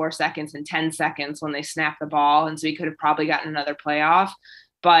 34 seconds and 10 seconds when they snapped the ball. And so he could have probably gotten another playoff,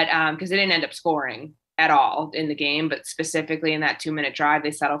 but because they didn't end up scoring at all in the game, but specifically in that 2-minute drive,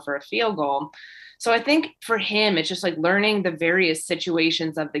 they settled for a field goal. So I think for him, it's just like learning the various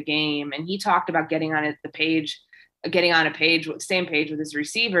situations of the game. And he talked about getting on a page with his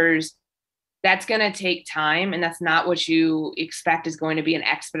receivers. That's going to take time. And that's not what you expect is going to be an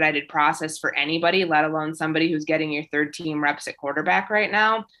expedited process for anybody, let alone somebody who's getting your third team reps at quarterback right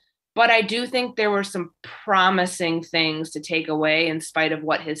now. But I do think there were some promising things to take away in spite of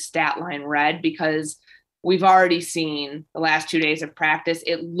what his stat line read, because we've already seen the last 2 days of practice.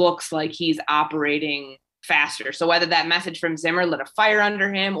 It looks like he's operating faster. So whether that message from Zimmer lit a fire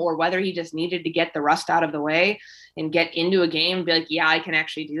under him, or whether he just needed to get the rust out of the way and get into a game and be like, yeah, I can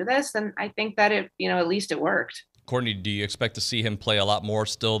actually do this, then I think that it, at least it worked. Courtney, do you expect to see him play a lot more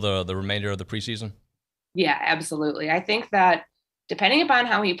still the remainder of the preseason? Yeah, absolutely. I think that depending upon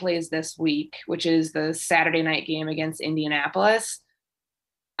how he plays this week, which is the Saturday night game against Indianapolis,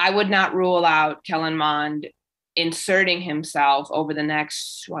 I would not rule out Kellen Mond inserting himself over the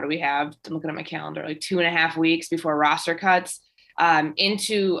next, what do we have? I'm looking at my calendar, like 2.5 weeks before roster cuts,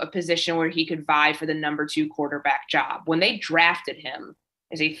 into a position where he could vie for the number 2 quarterback job. When they drafted him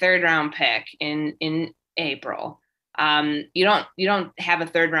as a 3rd-round pick in April, you don't have a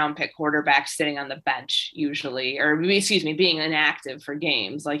 3rd-round pick quarterback sitting on the bench usually, or being inactive for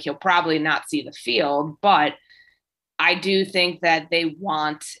games. Like, he'll probably not see the field, but I do think that they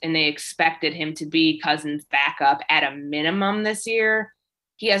want and they expected him to be Cousins' backup at a minimum this year.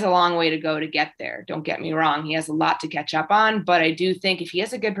 He has a long way to go to get there. Don't get me wrong. He has a lot to catch up on, but I do think if he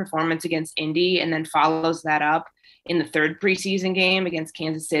has a good performance against Indy and then follows that up in the 3rd preseason game against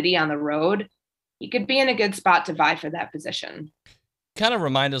Kansas City on the road, he could be in a good spot to vie for that position. Kind of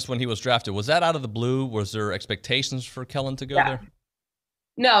remind us when he was drafted. Was that out of the blue? Was there expectations for Kellen to go there?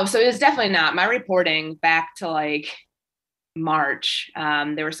 No, so it was definitely not. My reporting back to like March,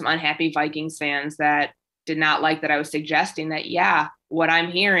 there were some unhappy Vikings fans that did not like that I was suggesting that, what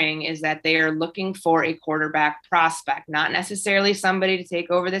I'm hearing is that they are looking for a quarterback prospect, not necessarily somebody to take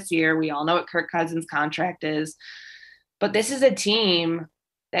over this year. We all know what Kirk Cousins' contract is, but this is a team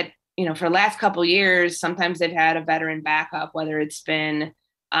that, for the last couple of years, sometimes they've had a veteran backup, whether it's been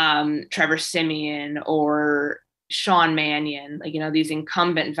Trevor Siemian or Sean Mannion, these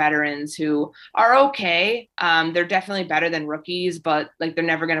incumbent veterans who are okay. They're definitely better than rookies, but they're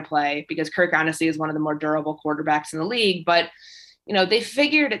never going to play because Kirk honestly is one of the more durable quarterbacks in the league. But, they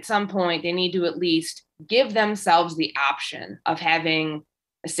figured at some point they need to at least give themselves the option of having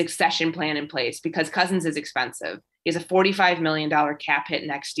a succession plan in place because Cousins is expensive. He has a $45 million cap hit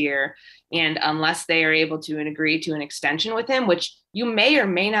next year. And unless they are able to agree to an extension with him, which you may or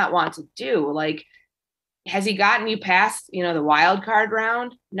may not want to do, has he gotten you past, the wild card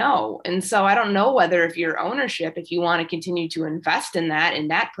round? No. And so I don't know whether if your ownership, if you want to continue to invest in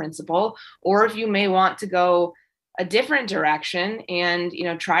that principle, or if you may want to go a different direction and,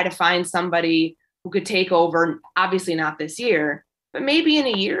 try to find somebody who could take over, obviously not this year, but maybe in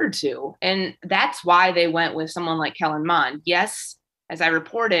a year or two. And that's why they went with someone like Kellen Mond. Yes, as I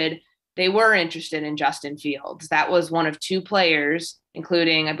reported, they were interested in Justin Fields. That was one of two players,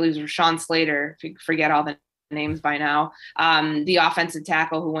 including, I believe, Rashawn Slater, if you forget all the names by now, the offensive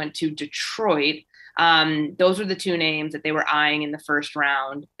tackle who went to Detroit. Those were the two names that they were eyeing in the first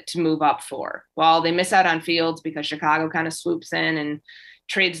round to move up for. Well, they miss out on Fields because Chicago kind of swoops in and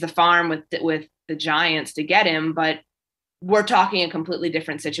trades the farm with the Giants to get him. But we're talking a completely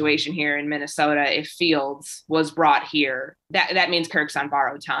different situation here in Minnesota. If Fields was brought here, that means Kirk's on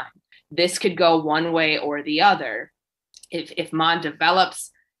borrowed time. This could go one way or the other. If Mond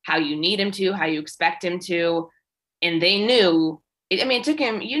develops how you need him to, how you expect him to, and they knew, it took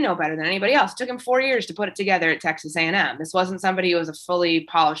him, better than anybody else, it took him 4 years to put it together at Texas A&M. This wasn't somebody who was a fully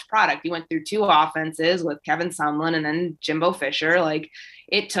polished product. He went through two offenses with Kevin Sumlin and then Jimbo Fisher.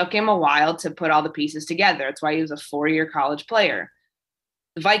 It took him a while to put all the pieces together. That's why he was a 4-year college player.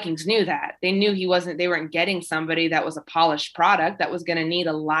 The Vikings knew that. They knew they weren't getting somebody that was a polished product that was going to need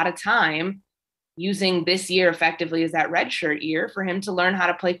a lot of time, using this year effectively as that redshirt year for him to learn how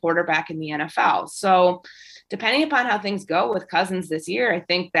to play quarterback in the NFL. So depending upon how things go with Cousins this year, I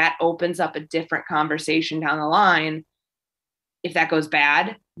think that opens up a different conversation down the line. If that goes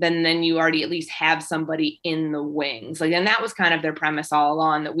bad, then you already at least have somebody in the wings. And that was kind of their premise all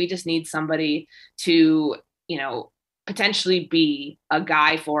along, that we just need somebody to, potentially be a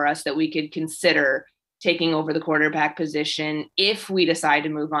guy for us that we could consider taking over the quarterback position if we decide to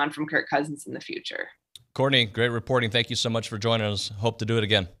move on from Kirk Cousins in the future. Courtney, great reporting. Thank you so much for joining us. Hope to do it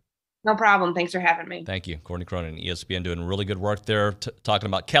again. No problem. Thanks for having me. Thank you. Courtney Cronin, ESPN, doing really good work there. Talking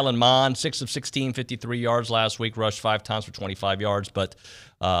about Kellen Mond, 6 of 16, 53 yards last week, rushed 5 times for 25 yards, but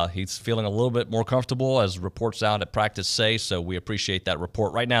he's feeling a little bit more comfortable, as reports out at practice say, so we appreciate that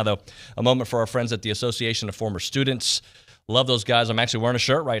report. Right now, though, a moment for our friends at the Association of Former Students. Love those guys. I'm actually wearing a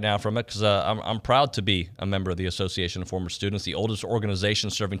shirt right now from it because I'm proud to be a member of the Association of Former Students, the oldest organization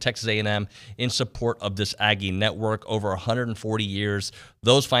serving Texas A&M in support of this Aggie network over 140 years.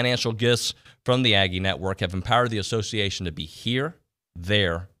 Those financial gifts from the Aggie network have empowered the association to be here,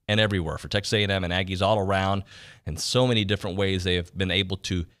 there, and everywhere for Texas A&M and Aggies all around. In so many different ways they have been able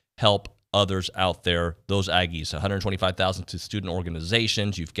to help others out there, those Aggies, 125,000 to student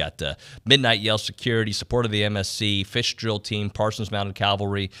organizations. You've got Midnight Yell Security, support of the MSC, Fish Drill Team, Parsons Mounted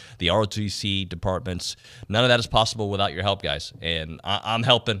Cavalry, the ROTC departments. None of that is possible without your help, guys. And I'm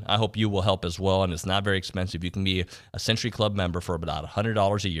helping. I hope you will help as well. And it's not very expensive. You can be a Century Club member for about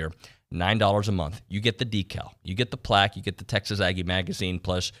 $100 a year, $9 a month. You get the decal, you get the plaque, you get the Texas Aggie magazine,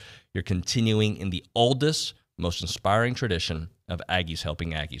 plus you're continuing in the oldest, most inspiring tradition of Aggies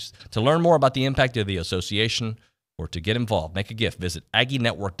helping Aggies. To learn more about the impact of the association or to get involved, make a gift, visit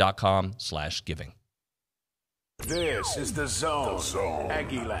aggienetwork.com/giving. This is The Zone,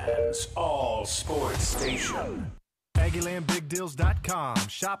 Aggieland's all sports station. AggielandBigDeals.com.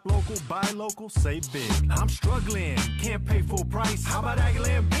 Shop local, buy local, save big. I'm struggling, can't pay full price. How about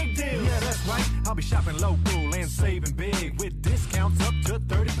Aggieland Big Deals? Yeah, that's right. I'll be shopping local and saving big with discounts up to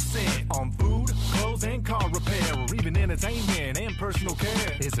 30% on food, clothes, and car repair, or even entertainment and personal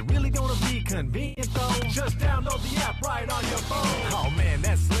care. Is it really gonna be convenient though? Just download the app right on your phone. Oh man,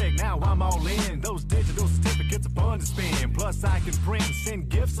 that's slick. Now I'm all in. Those digital certificates are fun to spend. Plus I can print and send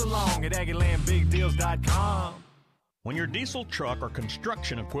gifts along at AggielandBigDeals.com. When your diesel truck or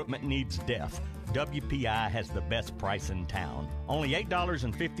construction equipment needs DEF, WPI has the best price in town. Only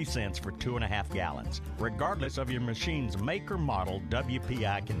 $8.50 for 2.5 gallons. Regardless of your machine's make or model,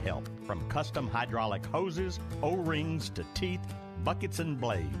 WPI can help. From custom hydraulic hoses, O-rings to teeth, buckets and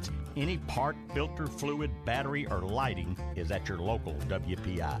blades. Any part, filter, fluid, battery, or lighting is at your local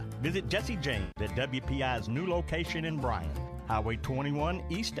WPI. Visit Jesse James at WPI's new location in Bryan, Highway 21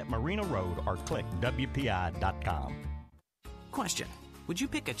 east at Marina Road, or click WPI.com. Question: would you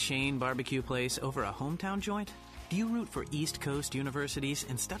pick a chain barbecue place over a hometown joint? Do you root for East Coast universities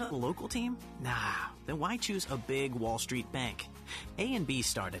instead of a local team? Nah, then why choose a big Wall Street bank? A&B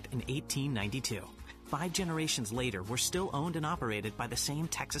started in 1892. 5 generations later, we're still owned and operated by the same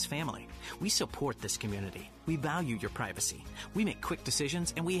Texas family. We support this community. We value your privacy. We make quick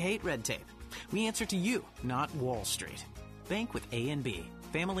decisions, and we hate red tape. We answer to you, not Wall Street. Bank with A&B.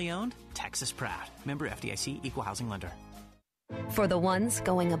 Family owned, Texas proud. Member FDIC, Equal Housing Lender. For the ones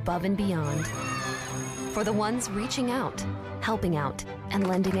going above and beyond. For the ones reaching out, helping out, and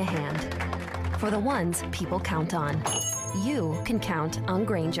lending a hand. For the ones people count on. You can count on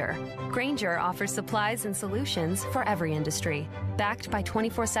Grainger. Grainger offers supplies and solutions for every industry. Backed by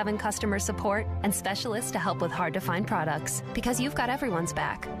 24/7 customer support and specialists to help with hard-to-find products. Because you've got everyone's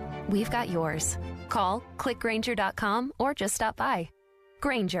back. We've got yours. Call, click Grainger.com, or just stop by.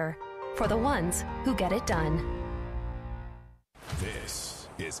 Grainger, for the ones who get it done. This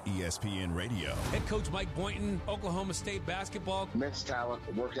is ESPN Radio. Head coach Mike Boynton, Oklahoma State basketball. Immense talent,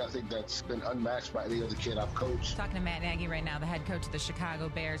 a work ethic that's been unmatched by any other kid I've coached. Talking to Matt Nagy right now, the head coach of the Chicago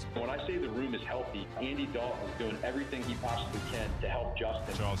Bears. When I say the room is healthy, Andy Dalton is doing everything he possibly can to help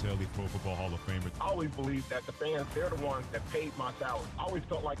Justin. Charles Haley, Pro Football Hall of Famer. I always believe that the fans, they're the ones that paid my salary. I always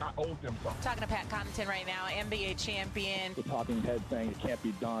felt like I owed them something. Talking to Pat Connaughton right now, NBA champion. The talking head saying it can't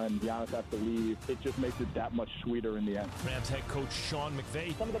be done, Giannis has to leave. It just makes it that much sweeter in the end. Rams head coach Sean McVay.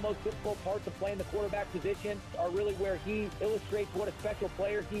 Some of the most difficult parts of playing the quarterback position are really where he illustrates what a special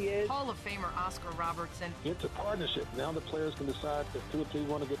player he is. Hall of Famer Oscar Robertson. It's a partnership. Now the players can decide if 2 or 3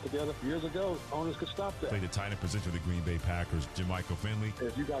 want to get together. Years ago, owners could stop that. Play the tight end position of the Green Bay Packers, JaMychal Finley.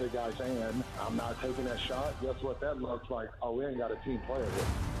 If you got a guy saying, I'm not taking that shot, guess what that looks like? Oh, we ain't got a team player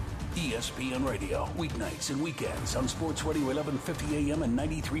here. ESPN Radio, weeknights and weekends on Sports Radio 1150 AM and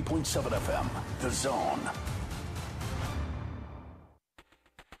 93.7 FM. The Zone.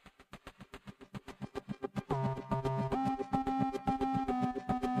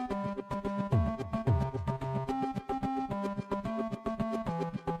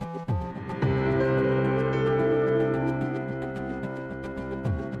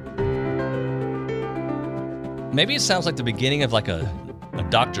 Maybe it sounds like the beginning of like a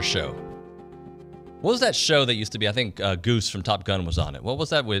doctor show. What was that show that used to be? I think Goose from Top Gun was on it. What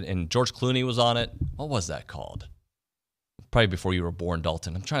was that with? And George Clooney was on it. What was that called? Probably before you were born,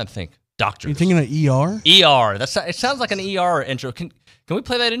 Dalton. I'm trying to think. Doctors. You thinking of ER? ER. It sounds like an ER intro. Can we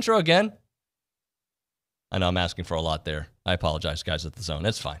play that intro again? I know I'm asking for a lot there. I apologize, guys at the Zone.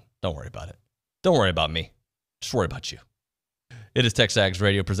 It's fine. Don't worry about it. Don't worry about me. Just worry about you. It is TexAgs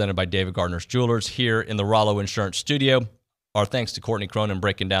Radio, presented by David Gardner's Jewelers here in the Rollo Insurance Studio. Our thanks to Courtney Cronin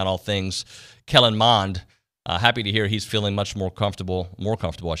breaking down all things Kellen Mond. Happy to hear he's feeling much more comfortable,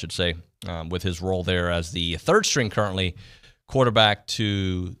 I should say, with his role there as the third string currently quarterback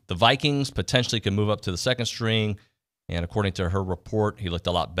to the Vikings. Potentially could move up to the second string. And according to her report, he looked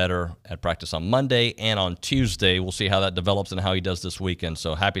a lot better at practice on Monday and on Tuesday. We'll see how that develops and how he does this weekend.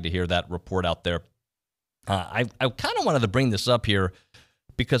 So happy to hear that report out there. I kind of wanted to bring this up here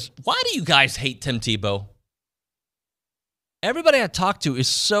because why do you guys hate Tim Tebow? Everybody I talk to is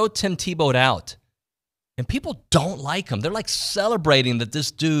so Tim Tebow'd out. And people don't like him. They're like celebrating that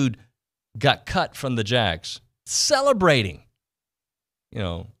this dude got cut from the Jags. Celebrating. You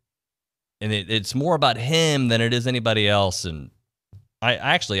know, and it's more about him than it is anybody else. And I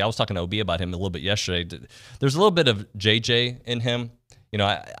was talking to OB about him a little bit yesterday. There's a little bit of JJ in him. You know,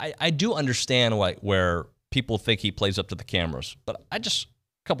 I do understand where people think he plays up to the cameras, but a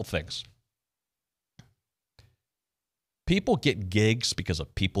couple things. People get gigs because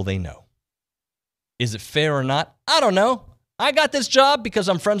of people they know. Is it fair or not? I don't know. I got this job because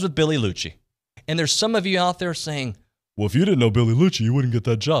I'm friends with Billy Liucci. And there's some of you out there saying, well, if you didn't know Billy Liucci, you wouldn't get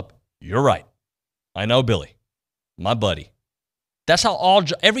that job. You're right. I know Billy, my buddy. That's how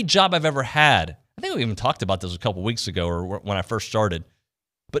every job I've ever had, I think we even talked about this a couple weeks ago or when I first started,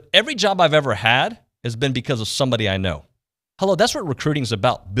 but every job I've ever had has been because of somebody I know. Hello, that's what recruiting is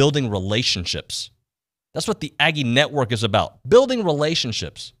about, building relationships. That's what the Aggie Network is about, building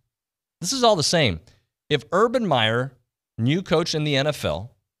relationships. This is all the same. If Urban Meyer, new coach in the NFL,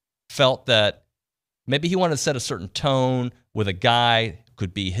 felt that maybe he wanted to set a certain tone with a guy,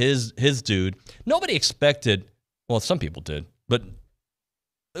 could be his dude, nobody expected, well, some people did, but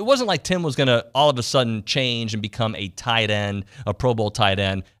it wasn't like Tim was going to all of a sudden change and become a tight end, a Pro Bowl tight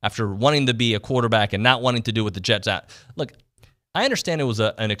end, after wanting to be a quarterback and not wanting to do what the Jets at. Look, I understand it was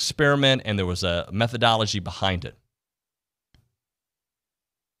an experiment and there was a methodology behind it.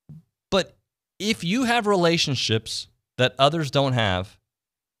 But if you have relationships that others don't have,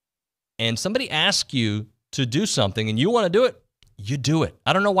 and somebody asks you to do something and you want to do it, you do it.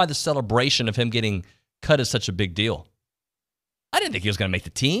 I don't know why the celebration of him getting cut is such a big deal. I didn't think he was going to make the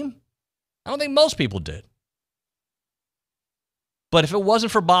team. I don't think most people did. But if it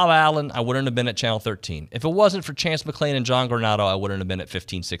wasn't for Bob Allen, I wouldn't have been at Channel 13. If it wasn't for Chance McClain and John Granado, I wouldn't have been at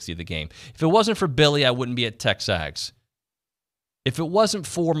 1560 The Game. If it wasn't for Billy, I wouldn't be at TexAgs. If it wasn't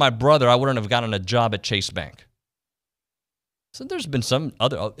for my brother, I wouldn't have gotten a job at Chase Bank. So there's been some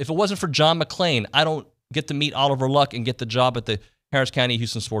other. If it wasn't for John McClain, I don't get to meet Oliver Luck and get the job at the Harris County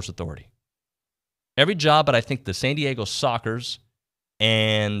Houston Sports Authority. Every job, but I think the San Diego Sockers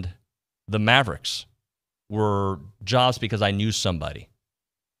and the Mavericks were jobs because I knew somebody.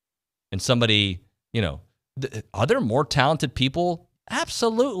 And somebody, are there more talented people?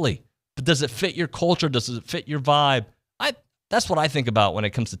 Absolutely. But does it fit your culture? Does it fit your vibe? That's what I think about when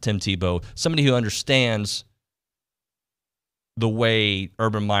it comes to Tim Tebow, somebody who understands the way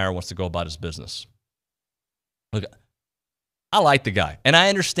Urban Meyer wants to go about his business. Look, I like the guy. And I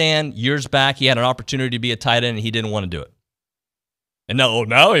understand years back he had an opportunity to be a tight end and he didn't want to do it. And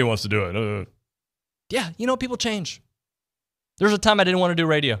now he wants to do it. Yeah, people change. There's a time I didn't want to do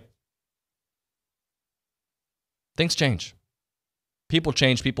radio. Things change. People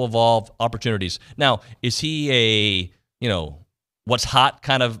change, people evolve, opportunities. Now, is he a, what's hot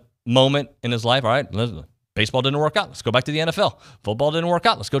kind of moment in his life? All right, baseball didn't work out. Let's go back to the NFL. Football didn't work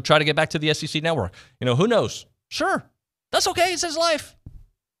out. Let's go try to get back to the SEC network. Who knows? Sure. That's okay. It's his life.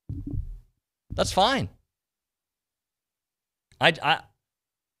 That's fine.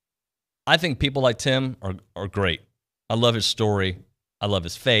 I think people like Tim are great. I love his story. I love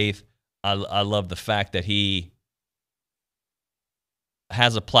his faith. I love the fact that he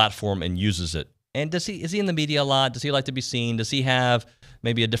has a platform and uses it. And is he in the media a lot? Does he like to be seen? Does he have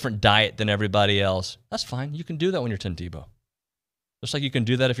maybe a different diet than everybody else? That's fine. You can do that when you're Tim Tebow. Just like you can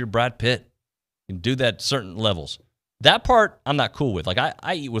do that if you're Brad Pitt. You can do that at certain levels. That part I'm not cool with. Like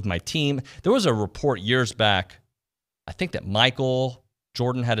I eat with my team. There was a report years back, I think that Michael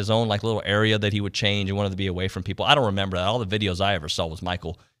Jordan had his own little area that he would change and wanted to be away from people. I don't remember that. All the videos I ever saw was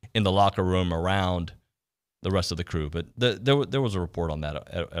Michael in the locker room around the rest of the crew. But there was a report on that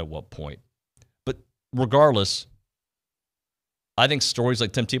at what point. But regardless, I think stories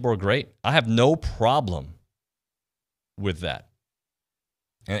like Tim Tebow are great. I have no problem with that.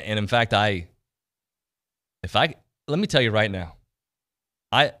 And in fact, let me tell you right now,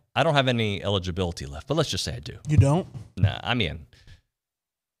 I don't have any eligibility left, but let's just say I do. You don't? Nah, I'm in.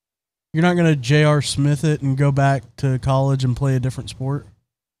 You're not going to J.R. Smith it and go back to college and play a different sport?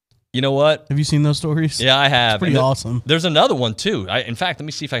 You know what? Have you seen those stories? Yeah, I have. It's pretty awesome. There's another one, too. In fact, let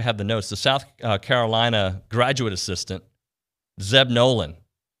me see if I have the notes. The South Carolina graduate assistant, Zeb Nolan,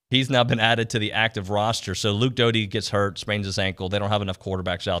 he's now been added to the active roster. So Luke Doty gets hurt, sprains his ankle. They don't have enough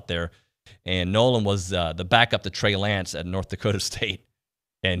quarterbacks out there. And Nolan was the backup to Trey Lance at North Dakota State.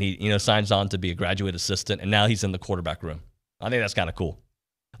 And he signs on to be a graduate assistant, and now he's in the quarterback room. I think that's kind of cool.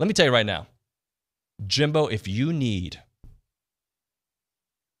 Let me tell you right now, Jimbo, if you need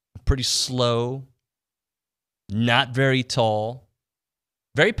a pretty slow, not very tall,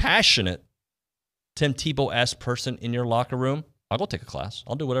 very passionate Tim Tebow-esque person in your locker room, I'll go take a class.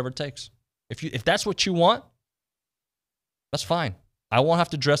 I'll do whatever it takes. If that's what you want, that's fine. I won't have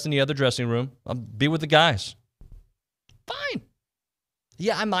to dress in the other dressing room. I'll be with the guys. Fine.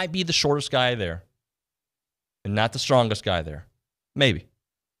 Yeah, I might be the shortest guy there and not the strongest guy there. Maybe.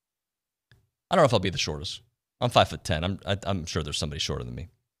 I don't know if I'll be the shortest. I'm 5'10". I'm sure there's somebody shorter than me.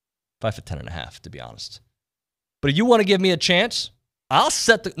 5'10.5", to be honest. But if you want to give me a chance, I'll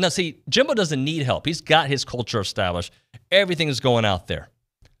set the... Now, see, Jimbo doesn't need help. He's got his culture established. Everything is going out there.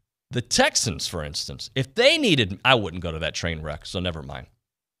 The Texans, for instance, if they needed... I wouldn't go to that train wreck, so never mind.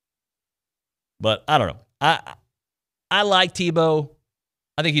 But I don't know. I like Tebow.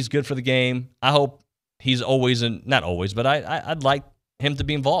 I think he's good for the game. I hope he's always... Not always, but I'd like him to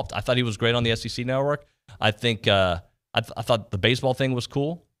be involved. I thought he was great on the SEC network. I think I thought the baseball thing was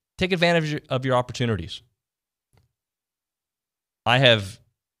cool. Take advantage of your opportunities. I have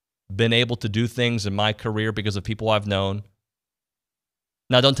been able to do things in my career because of people I've known.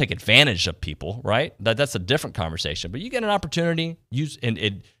 Now, don't take advantage of people, right? That's a different conversation. But you get an opportunity,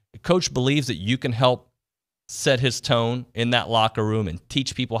 coach believes that you can help set his tone in that locker room and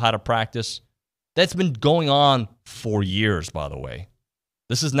teach people how to practice. That's been going on for years, by the way.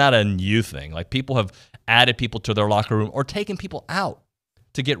 This is not a new thing. Like, people have added people to their locker room or taken people out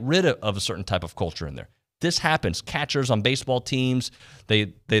to get rid of a certain type of culture in there. This happens. Catchers on baseball teams,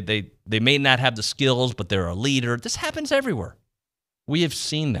 they may not have the skills, but they're a leader. This happens everywhere. We have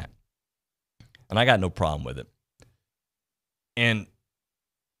seen that. And I got no problem with it. And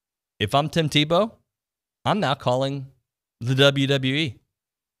if I'm Tim Tebow, I'm now calling the WWE.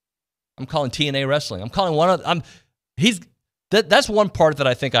 I'm calling TNA Wrestling. I'm calling that's one part that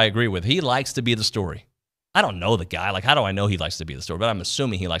I think I agree with. He likes to be the story. I don't know the guy. Like, how do I know he likes to be the story? But I'm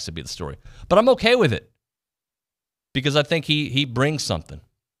assuming he likes to be the story. But I'm okay with it because I think he brings something.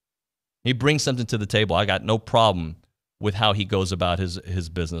 He brings something to the table. I got no problem with how he goes about his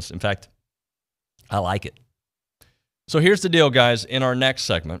business. In fact, I like it. So here's the deal, guys. In our next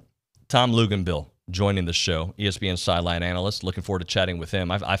segment, Tom Luginbill joining the show, ESPN sideline analyst. Looking forward to chatting with him.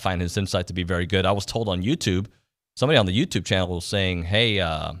 I find his insight to be very good. I was told on YouTube, somebody on the YouTube channel was saying, "Hey,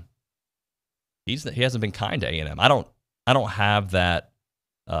 he hasn't been kind to A&M." I don't have that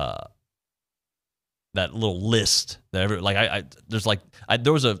that little list. There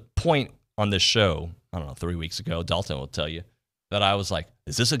was a point on this show, I don't know, 3 weeks ago. Dalton will tell you that I was like,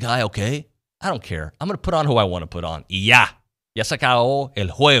 "Is this a guy okay? I don't care. I'm going to put on who I want to put on. Ya se acabó el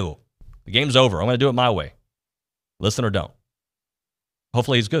juego. The game's over. I'm going to do it my way. Listen or don't."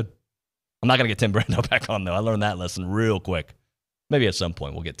 Hopefully he's good. I'm not going to get Tim Brando back on, though. I learned that lesson real quick. Maybe at some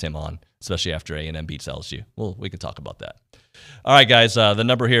point we'll get Tim on, especially after A&M beats LSU. We can talk about that. All right, guys, the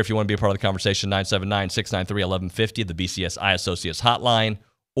number here, if you want to be a part of the conversation, 979-693-1150, the BCS I Associates hotline,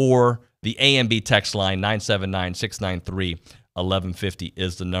 or the AMB text line, 979-693-1150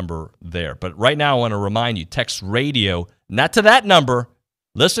 is the number there. But right now I want to remind you, text radio, not to that number.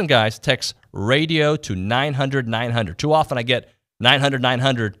 Listen, guys, text radio to 900-900. Too often I get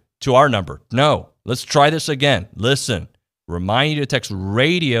 900-900 to our number. No, let's try this again. Listen, remind you to text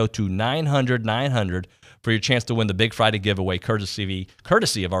radio to 900-900 for your chance to win the Big Friday giveaway, courtesy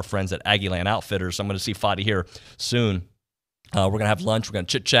of our friends at Aggieland Outfitters. I'm going to see Fadi here soon. We're going to have lunch. We're going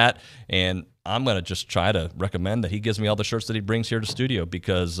to chit-chat, and I'm going to just try to recommend that he gives me all the shirts that he brings here to studio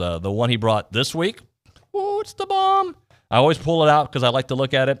because the one he brought this week, it's the bomb. I always pull it out because I like to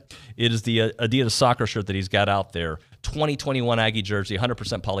look at it. It is the Adidas soccer shirt that he's got out there. 2021 Aggie jersey, 100%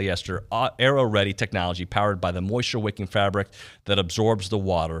 polyester, aero-ready technology powered by the moisture-wicking fabric that absorbs the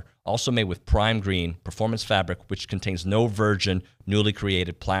water. Also made with prime green performance fabric, which contains no virgin, newly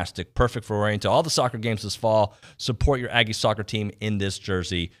created plastic. Perfect for wearing to all the soccer games this fall. Support your Aggie soccer team in this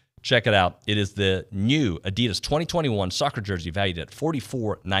jersey. Check it out. It is the new Adidas 2021 soccer jersey valued at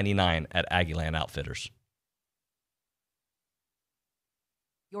 $44.99 at Aggieland Outfitters.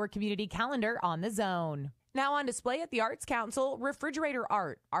 Your community calendar on the Zone. Now on display at the Arts Council, Refrigerator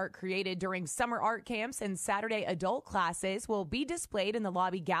Art. Art created during summer art camps and Saturday adult classes will be displayed in the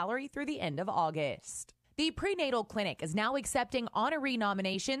lobby gallery through the end of August. The Prenatal Clinic is now accepting honoree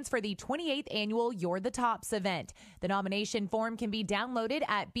nominations for the 28th annual You're the Tops event. The nomination form can be downloaded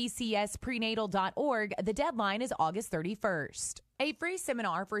at bcsprenatal.org. The deadline is August 31st. A free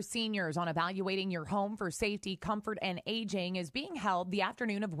seminar for seniors on evaluating your home for safety, comfort, and aging is being held the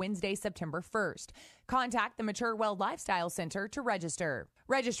afternoon of Wednesday, September 1st. Contact the Mature Well Lifestyle Center to register.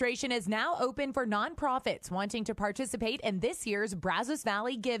 Registration is now open for nonprofits wanting to participate in this year's Brazos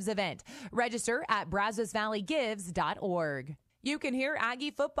Valley Gives event. Register at brazosvalleygives.org. You can hear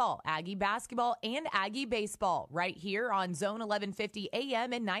Aggie football, Aggie basketball, and Aggie baseball right here on Zone 1150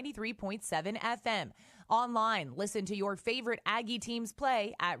 AM and 93.7 FM. Online, listen to your favorite Aggie teams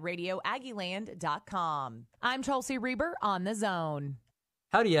play at radioaggieland.com. I'm Chelsea Reber on The Zone.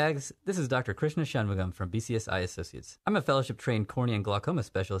 Howdy, Ags. This is Dr. Krishna Shanmugam from BCS Eye Associates. I'm a fellowship-trained cornea and glaucoma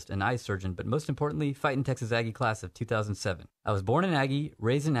specialist and eye surgeon, but most importantly, fighting Texas Aggie class of 2007. I was born in Aggie,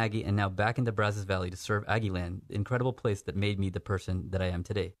 raised in Aggie, and now back into Brazos Valley to serve Aggieland, the incredible place that made me the person that I am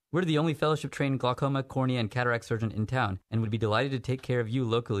today. We're the only fellowship-trained glaucoma, cornea, and cataract surgeon in town, and would be delighted to take care of you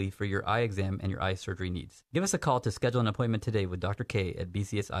locally for your eye exam and your eye surgery needs. Give us a call to schedule an appointment today with Dr. K at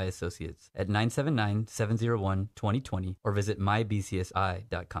BCS Eye Associates at 979-701-2020 or visit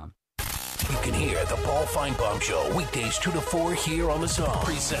mybcsi.com. You can hear the Paul Feinbaum Show weekdays 2 to 4 here on The Zone.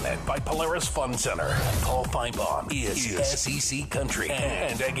 Presented by Polaris Fun Center. Paul Feinbaum is SEC Country.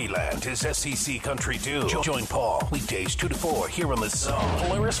 And Aggieland is SEC Country too. Join Paul weekdays 2 to 4 here on The Zone.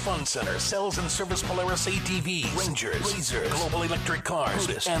 Polaris Fun Center sells and services Polaris ATVs, Rangers, Blazers, Global Electric Cars,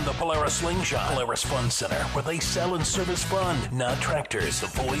 and the Polaris Slingshot. Polaris Fun Center, where they sell and service fun, not tractors. The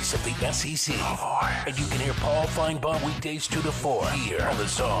voice of the SEC. And you can hear Paul Feinbaum weekdays 2 to 4 here on The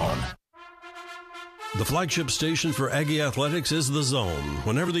Zone. The flagship station for Aggie Athletics is The Zone.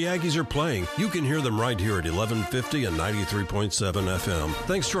 Whenever the Aggies are playing, you can hear them right here at 1150 and 93.7 FM.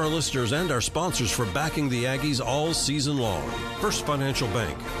 Thanks to our listeners and our sponsors for backing the Aggies all season long. First Financial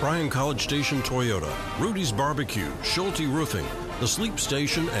Bank, Bryan College Station Toyota, Rudy's Barbecue, Schulte Roofing, The Sleep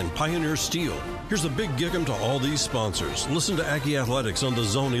Station, and Pioneer Steel. Here's a big gig'em to all these sponsors. Listen to Aggie Athletics on The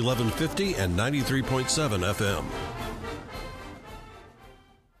Zone 1150 and 93.7 FM.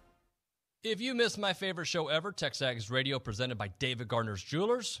 If you missed my favorite show ever, TexAgs Radio, presented by David Gardner's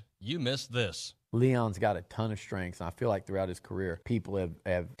Jewelers, you missed this. Leon's got a ton of strengths, and I feel like throughout his career, people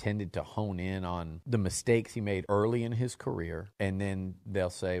have tended to hone in on the mistakes he made early in his career, and then they'll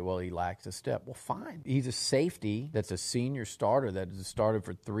say, well, he lacks a step. Well, fine. He's a safety that's a senior starter that has started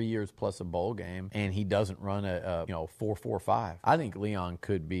for 3 years plus a bowl game, and he doesn't run a 4.45. I think Leon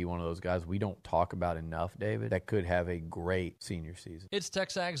could be one of those guys we don't talk about enough, David, that could have a great senior season. It's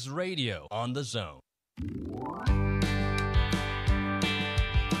TexAgs Radio on The Zone.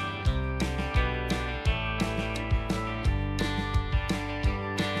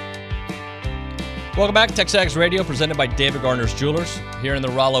 Welcome back, TexAgs Radio, presented by David Gardner's Jewelers, here in the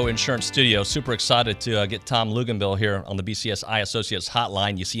Rollo Insurance Studio. Super excited to get Tom Luginbill here on the BCSI Associates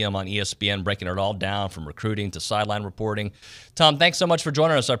Hotline. You see him on ESPN breaking it all down from recruiting to sideline reporting. Tom, thanks so much for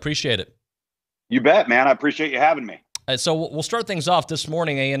joining us. I appreciate it. You bet, man. I appreciate you having me. So we'll start things off. This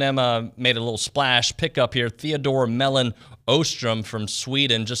morning, A&M made a little splash pickup here. Theodore Mellon Ostrom from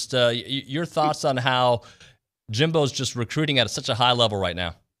Sweden. Just your thoughts on how Jimbo's just recruiting at such a high level right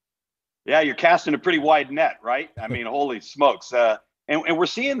now. Yeah, you're casting a pretty wide net, right? I mean, holy smokes. And we're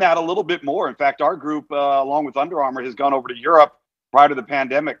seeing that a little bit more. In fact, our group, along with Under Armour, has gone over to Europe prior to the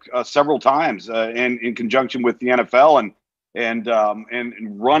pandemic several times in conjunction with the NFL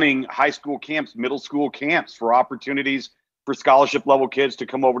and running high school camps, middle school camps for opportunities for scholarship level kids to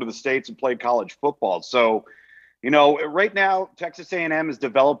come over to the States and play college football. So, right now, Texas A&M is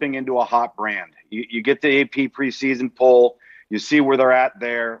developing into a hot brand. You get the AP preseason poll. You see where they're at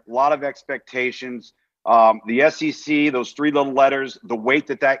there. A lot of expectations. The SEC, those three little letters, the weight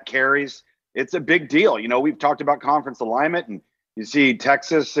that carries, it's a big deal. We've talked about conference alignment, and you see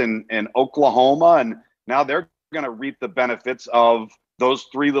Texas and Oklahoma, and now they're going to reap the benefits of those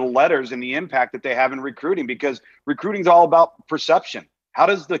three little letters and the impact that they have in recruiting, because recruiting is all about perception. How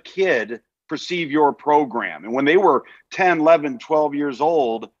does the kid perceive your program? And when they were 10, 11, 12 years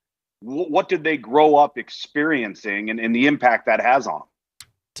old, what did they grow up experiencing and the impact that has on them?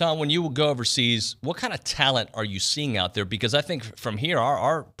 Tom, when you go overseas, what kind of talent are you seeing out there? Because I think from here,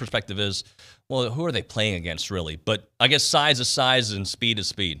 our perspective is, well, who are they playing against, really? But I guess size is size and speed is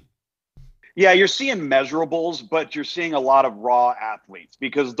speed. Yeah, you're seeing measurables, but you're seeing a lot of raw athletes,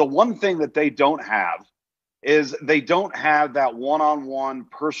 because the one thing that they don't have is they don't have that one-on-one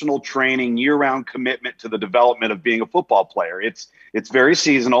personal training, year-round commitment to the development of being a football player. It's very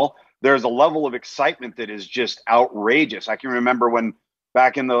seasonal. There's a level of excitement that is just outrageous. I can remember when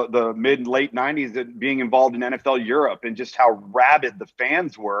back in the mid and late 90s that being involved in NFL Europe and just how rabid the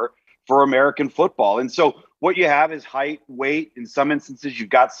fans were for American football. And so what you have is height, weight. In some instances,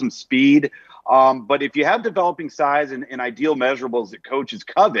 you've got some speed. But if you have developing size and ideal measurables that coaches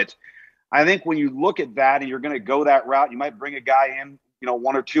covet, I think when you look at that and you're going to go that route, you might bring a guy in,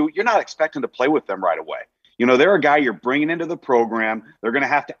 one or two. You're not expecting to play with them right away. They're a guy you're bringing into the program. They're going to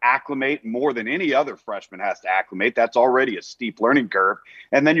have to acclimate more than any other freshman has to acclimate. That's already a steep learning curve.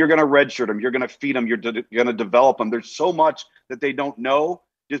 And then you're going to redshirt them. You're going to feed them. You're going to develop them. There's so much that they don't know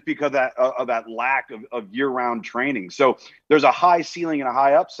just because of that lack of year-round training. So there's a high ceiling and a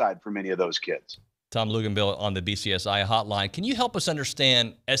high upside for many of those kids. Tom Luginbill on the BCSI hotline. Can you help us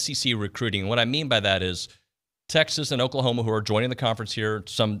understand SEC recruiting? What I mean by that is Texas and Oklahoma, who are joining the conference here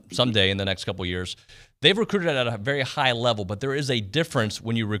someday in the next couple of years, they've recruited at a very high level, but there is a difference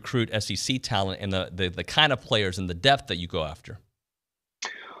when you recruit SEC talent and the kind of players and the depth that you go after.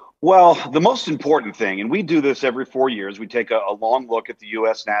 Well, the most important thing, and we do this every 4 years, we take a long look at the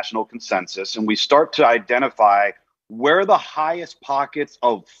U.S. national consensus, and we start to identify where the highest pockets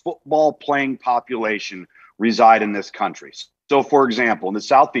of football playing population reside in this country. So, for example, in the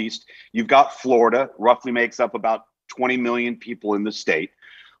Southeast, you've got Florida, roughly makes up about 20 million people in the state.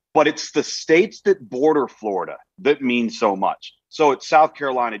 But it's the states that border Florida that mean so much. So it's South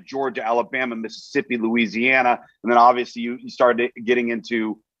Carolina, Georgia, Alabama, Mississippi, Louisiana. And then obviously you started getting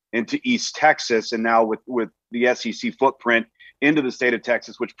into East Texas, and now with the SEC footprint into the state of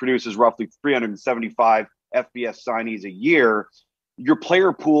Texas, which produces roughly 375 FBS signees a year. Your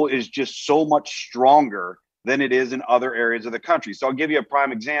player pool is just so much stronger than it is in other areas of the country. So I'll give you a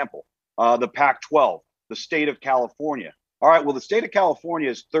prime example. The Pac-12, the state of California. All right, well, the state of California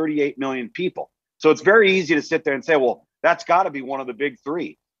is 38 million people. So it's very easy to sit there and say, well, that's got to be one of the big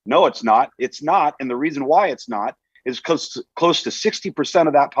three. No, it's not. It's not. And the reason why it's not is because close to 60%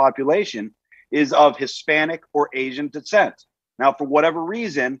 of that population is of Hispanic or Asian descent. Now, for whatever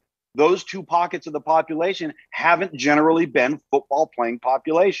reason, those two pockets of the population haven't generally been football playing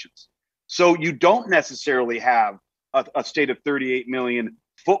populations. So you don't necessarily have a state of 38 million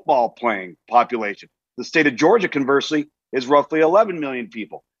football playing population. The state of Georgia, conversely, is roughly 11 million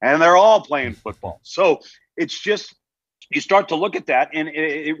people, and they're all playing football. So it's just, you start to look at that, and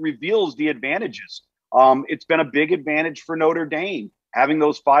it reveals the advantages. It's been a big advantage for Notre Dame, having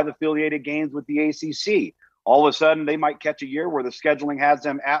those 5 affiliated games with the ACC. All of a sudden, they might catch a year where the scheduling has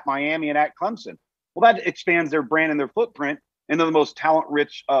them at Miami and at Clemson. Well, that expands their brand and their footprint into the most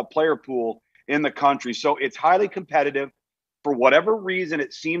talent-rich player pool in the country. So it's highly competitive. For whatever reason,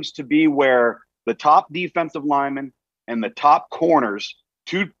 it seems to be where the top defensive linemen and the top corners,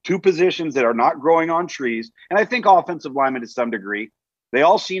 two positions that are not growing on trees, and I think offensive linemen to some degree, they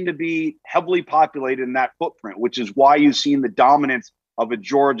all seem to be heavily populated in that footprint, which is why you've seen the dominance of a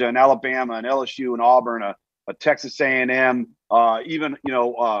Georgia and Alabama and LSU and Auburn, a Texas A&M, even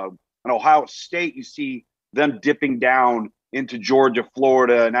an Ohio State. You see them dipping down into Georgia,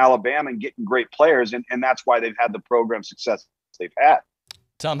 Florida, and Alabama and getting great players, and that's why they've had the program success they've had.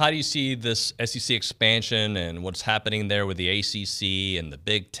 Tom, how do you see this SEC expansion and what's happening there with the ACC and the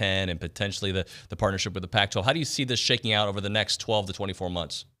Big Ten and potentially the partnership with the Pac-12? How do you see this shaking out over the next 12 to 24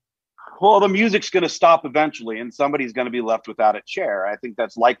 months? Well, the music's going to stop eventually, and somebody's going to be left without a chair. I think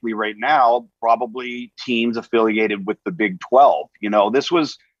that's likely right now, probably teams affiliated with the Big 12. This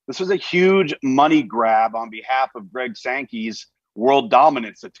was a huge money grab on behalf of Greg Sankey's world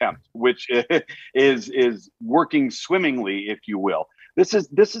dominance attempt, which is working swimmingly, if you will. This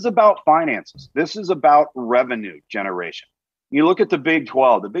is about finances. This is about revenue generation. You look at the Big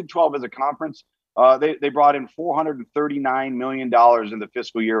 12. The Big 12 as a conference, they brought in $439 million in the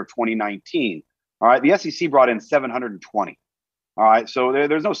fiscal year of 2019. All right, the SEC brought in $720. All right, so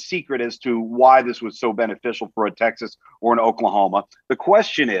there's no secret as to why this was so beneficial for a Texas or an Oklahoma. The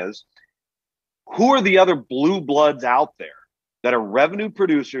question is, who are the other blue bloods out there that are revenue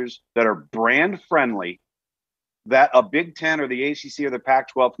producers, that are brand friendly, that a Big Ten or the ACC or the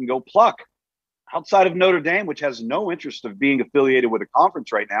Pac-12 can go pluck? Outside of Notre Dame, which has no interest of being affiliated with a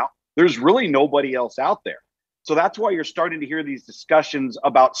conference right now, there's really nobody else out there. So that's why you're starting to hear these discussions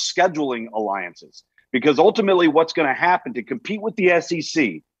about scheduling alliances, because ultimately what's going to happen to compete with the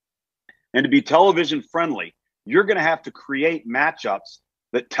SEC and to be television friendly, you're going to have to create matchups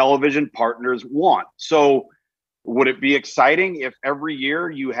that television partners want. So would it be exciting if every year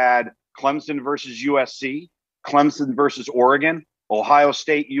you had Clemson versus USC, Clemson versus Oregon, Ohio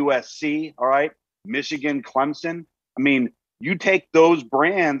State, USC, all right, Michigan, Clemson? I mean, you take those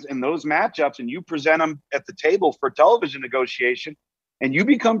brands and those matchups and you present them at the table for television negotiation, and you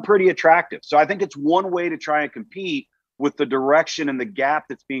become pretty attractive. So I think it's one way to try and compete with the direction and the gap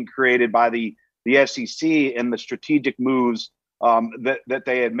that's being created by the SEC and the strategic moves that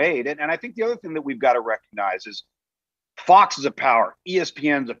they had made. And I think the other thing that we've got to recognize is Fox is a power.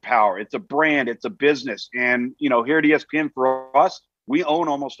 ESPN's a power. It's a brand. It's a business. And, here at ESPN, for us, we own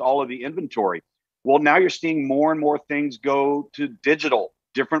almost all of the inventory. Well, now you're seeing more and more things go to digital,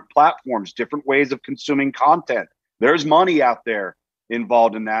 different platforms, different ways of consuming content. There's money out there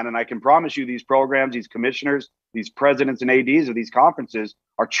involved in that. And I can promise you these programs, these commissioners, these presidents and ADs of these conferences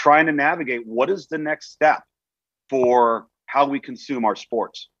are trying to navigate what is the next step for how we consume our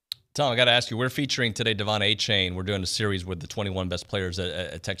sports. Tom, I got to ask you, we're featuring today Devon Achane. We're doing a series with the 21 best players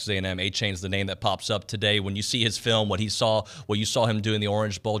at Texas A&M. Achane's the name that pops up today. When you see his film, what you saw him do in the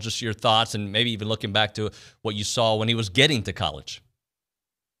Orange Bowl, just your thoughts, and maybe even looking back to what you saw when he was getting to college.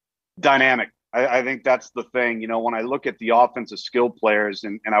 Dynamic. I think that's the thing. When I look at the offensive skill players,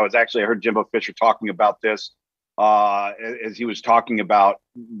 and I heard Jimbo Fisher talking about this as he was talking about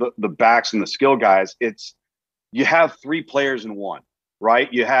the backs and the skill guys. You have three players in one.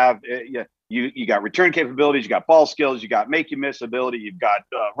 Right? You have you got return capabilities, you got ball skills, you got make you miss ability, you've got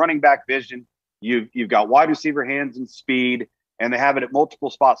running back vision, you've got wide receiver hands and speed, and they have it at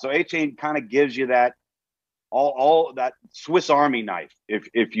multiple spots. So Achane kind of gives you that all that Swiss Army knife,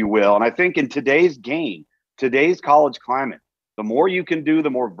 if you will. And I think in today's game, today's college climate, the more you can do,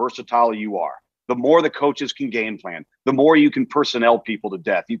 the more versatile you are. The more the coaches can game plan, the more you can personnel people to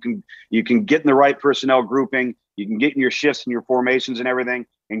death. You can get in the right personnel grouping. You can get in your shifts and your formations and everything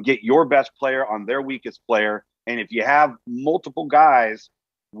and get your best player on their weakest player. And if you have multiple guys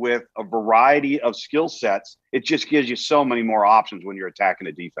with a variety of skill sets, it just gives you so many more options when you're attacking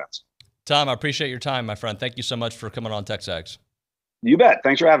a defense. Tom, I appreciate your time, my friend. Thank you so much for coming on TexAgs. You bet.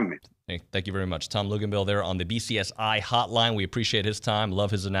 Thanks for having me. Hey, thank you very much. Tom Luginbill there on the BCSI hotline. We appreciate his time.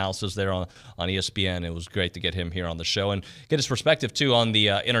 Love his analysis there on ESPN. It was great to get him here on the show and get his perspective, too, on the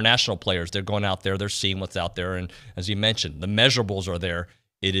international players. They're going out there. They're seeing what's out there. And as he mentioned, the measurables are there.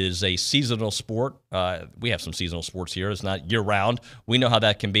 It is a seasonal sport. We have some seasonal sports here. It's not year-round. We know how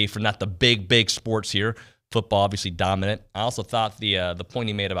that can be for not the big sports here. Football, obviously, dominant. I also thought the point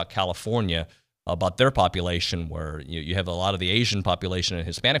he made about California, about their population, where you have a lot of the Asian population and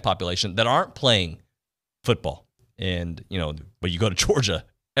Hispanic population that aren't playing football. And, but you go to Georgia,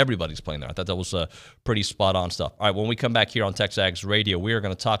 everybody's playing there. I thought that was pretty spot-on stuff. All right, when we come back here on TexAgs Radio, we are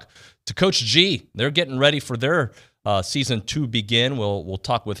going to talk to Coach G. They're getting ready for their season to begin. We'll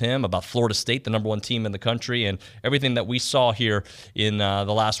talk with him about Florida State, the number one team in the country, and everything that we saw here in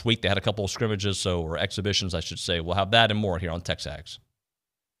the last week. They had a couple of scrimmages, or exhibitions, I should say. We'll have that and more here on TexAgs.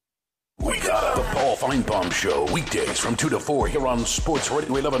 We got the Paul Feinbaum Show, weekdays from 2 to 4 here on Sports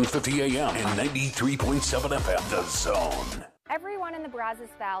Radio 1150 AM and 93.7 FM, The Zone. Everyone in the Brazos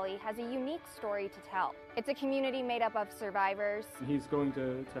Valley has a unique story to tell. It's a community made up of survivors. He's going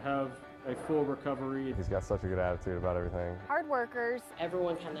to have a full recovery. He's got such a good attitude about everything. Hard workers.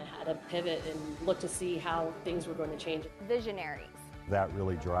 Everyone kind of had to pivot and look to see how things were going to change. Visionaries. That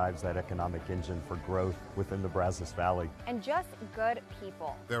really drives that economic engine for growth within the Brazos Valley. And just good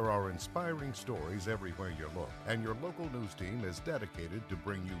people. There are inspiring stories everywhere you look, and your local news team is dedicated to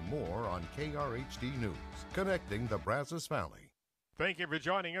bring you more on KRHD News, connecting the Brazos Valley. Thank you for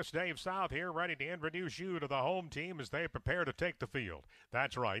joining us. Dave South here, ready to introduce you to the home team as they prepare to take the field.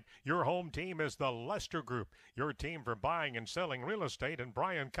 That's right. Your home team is the Lester Group, your team for buying and selling real estate in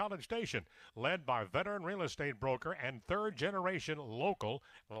Bryan College Station, led by veteran real estate broker and third-generation local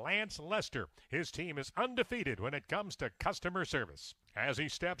Lance Lester. His team is undefeated when it comes to customer service. As he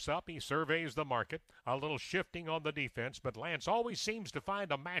steps up, he surveys the market, a little shifting on the defense, but Lance always seems to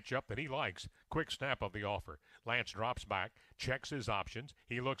find a matchup that he likes. Quick snap of the offer. Lance drops back, checks his options.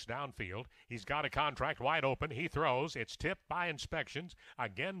 He looks downfield. He's got a contract wide open. He throws. It's tipped by inspections,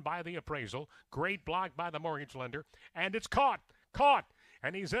 again by the appraisal. Great block by the mortgage lender, and it's caught.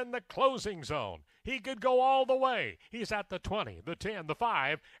 And he's in the closing zone. He could go all the way. He's at the 20, the 10, the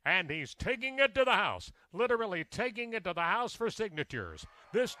 5, and he's taking it to the house. Literally taking it to the house for signatures.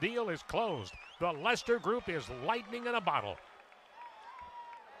 This deal is closed. The Lester Group is lightning in a bottle.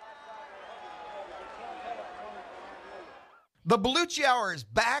 The Bellucci Hour is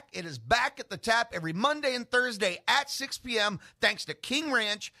back. It is back at the tap every Monday and Thursday at 6 p.m. thanks to King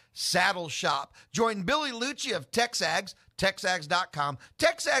Ranch Saddle Shop. Join Billy Liucci of TexAgs, TexAgs.com,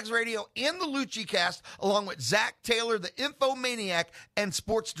 TexAgs Radio, and the Liucci Cast, along with Zach Taylor, the Infomaniac, and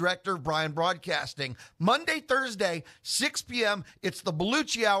Sports Director of Bryan Broadcasting. Monday, Thursday, 6 p.m. It's the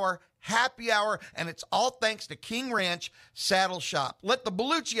Bellucci Hour, happy hour, and it's all thanks to King Ranch Saddle Shop. Let the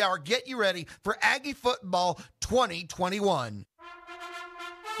Bellucci Hour get you ready for Aggie Football 2021.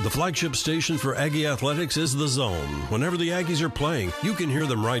 The flagship station for Aggie Athletics is The Zone. Whenever the Aggies are playing, you can hear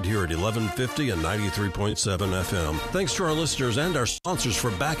them right here at 1150 and 93.7 FM. Thanks to our listeners and our sponsors for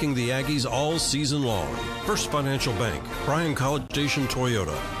backing the Aggies all season long. First Financial Bank, Bryan College Station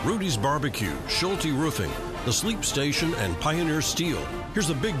Toyota, Rudy's Barbecue, Schulte Roofing, The Sleep Station, and Pioneer Steel. Here's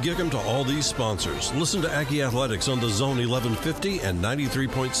a big gig-em to all these sponsors. Listen to Aggie Athletics on The Zone 1150 and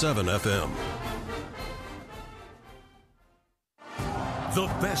 93.7 FM. The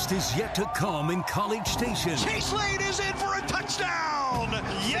best is yet to come in College Station. Chase Lane is in for a touchdown!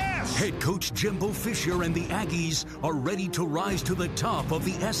 Yes! Head coach Jimbo Fisher and the Aggies are ready to rise to the top of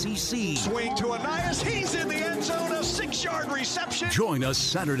the SEC. Swing to Anias, he's in the end zone, a 6-yard reception. Join us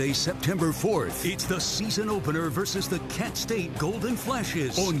Saturday, September 4th. It's the season opener versus the Kent State Golden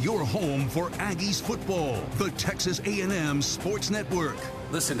Flashes on your home for Aggies football, the Texas A&M Sports Network.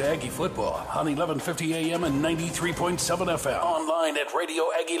 Listen to Aggie Football on 1150 AM and 93.7 FM. Online at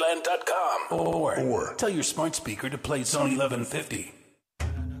RadioAggieland.com. Or tell your smart speaker to play Zone 1150.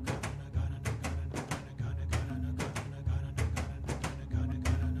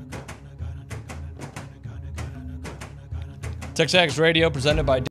 TexAgs Radio presented by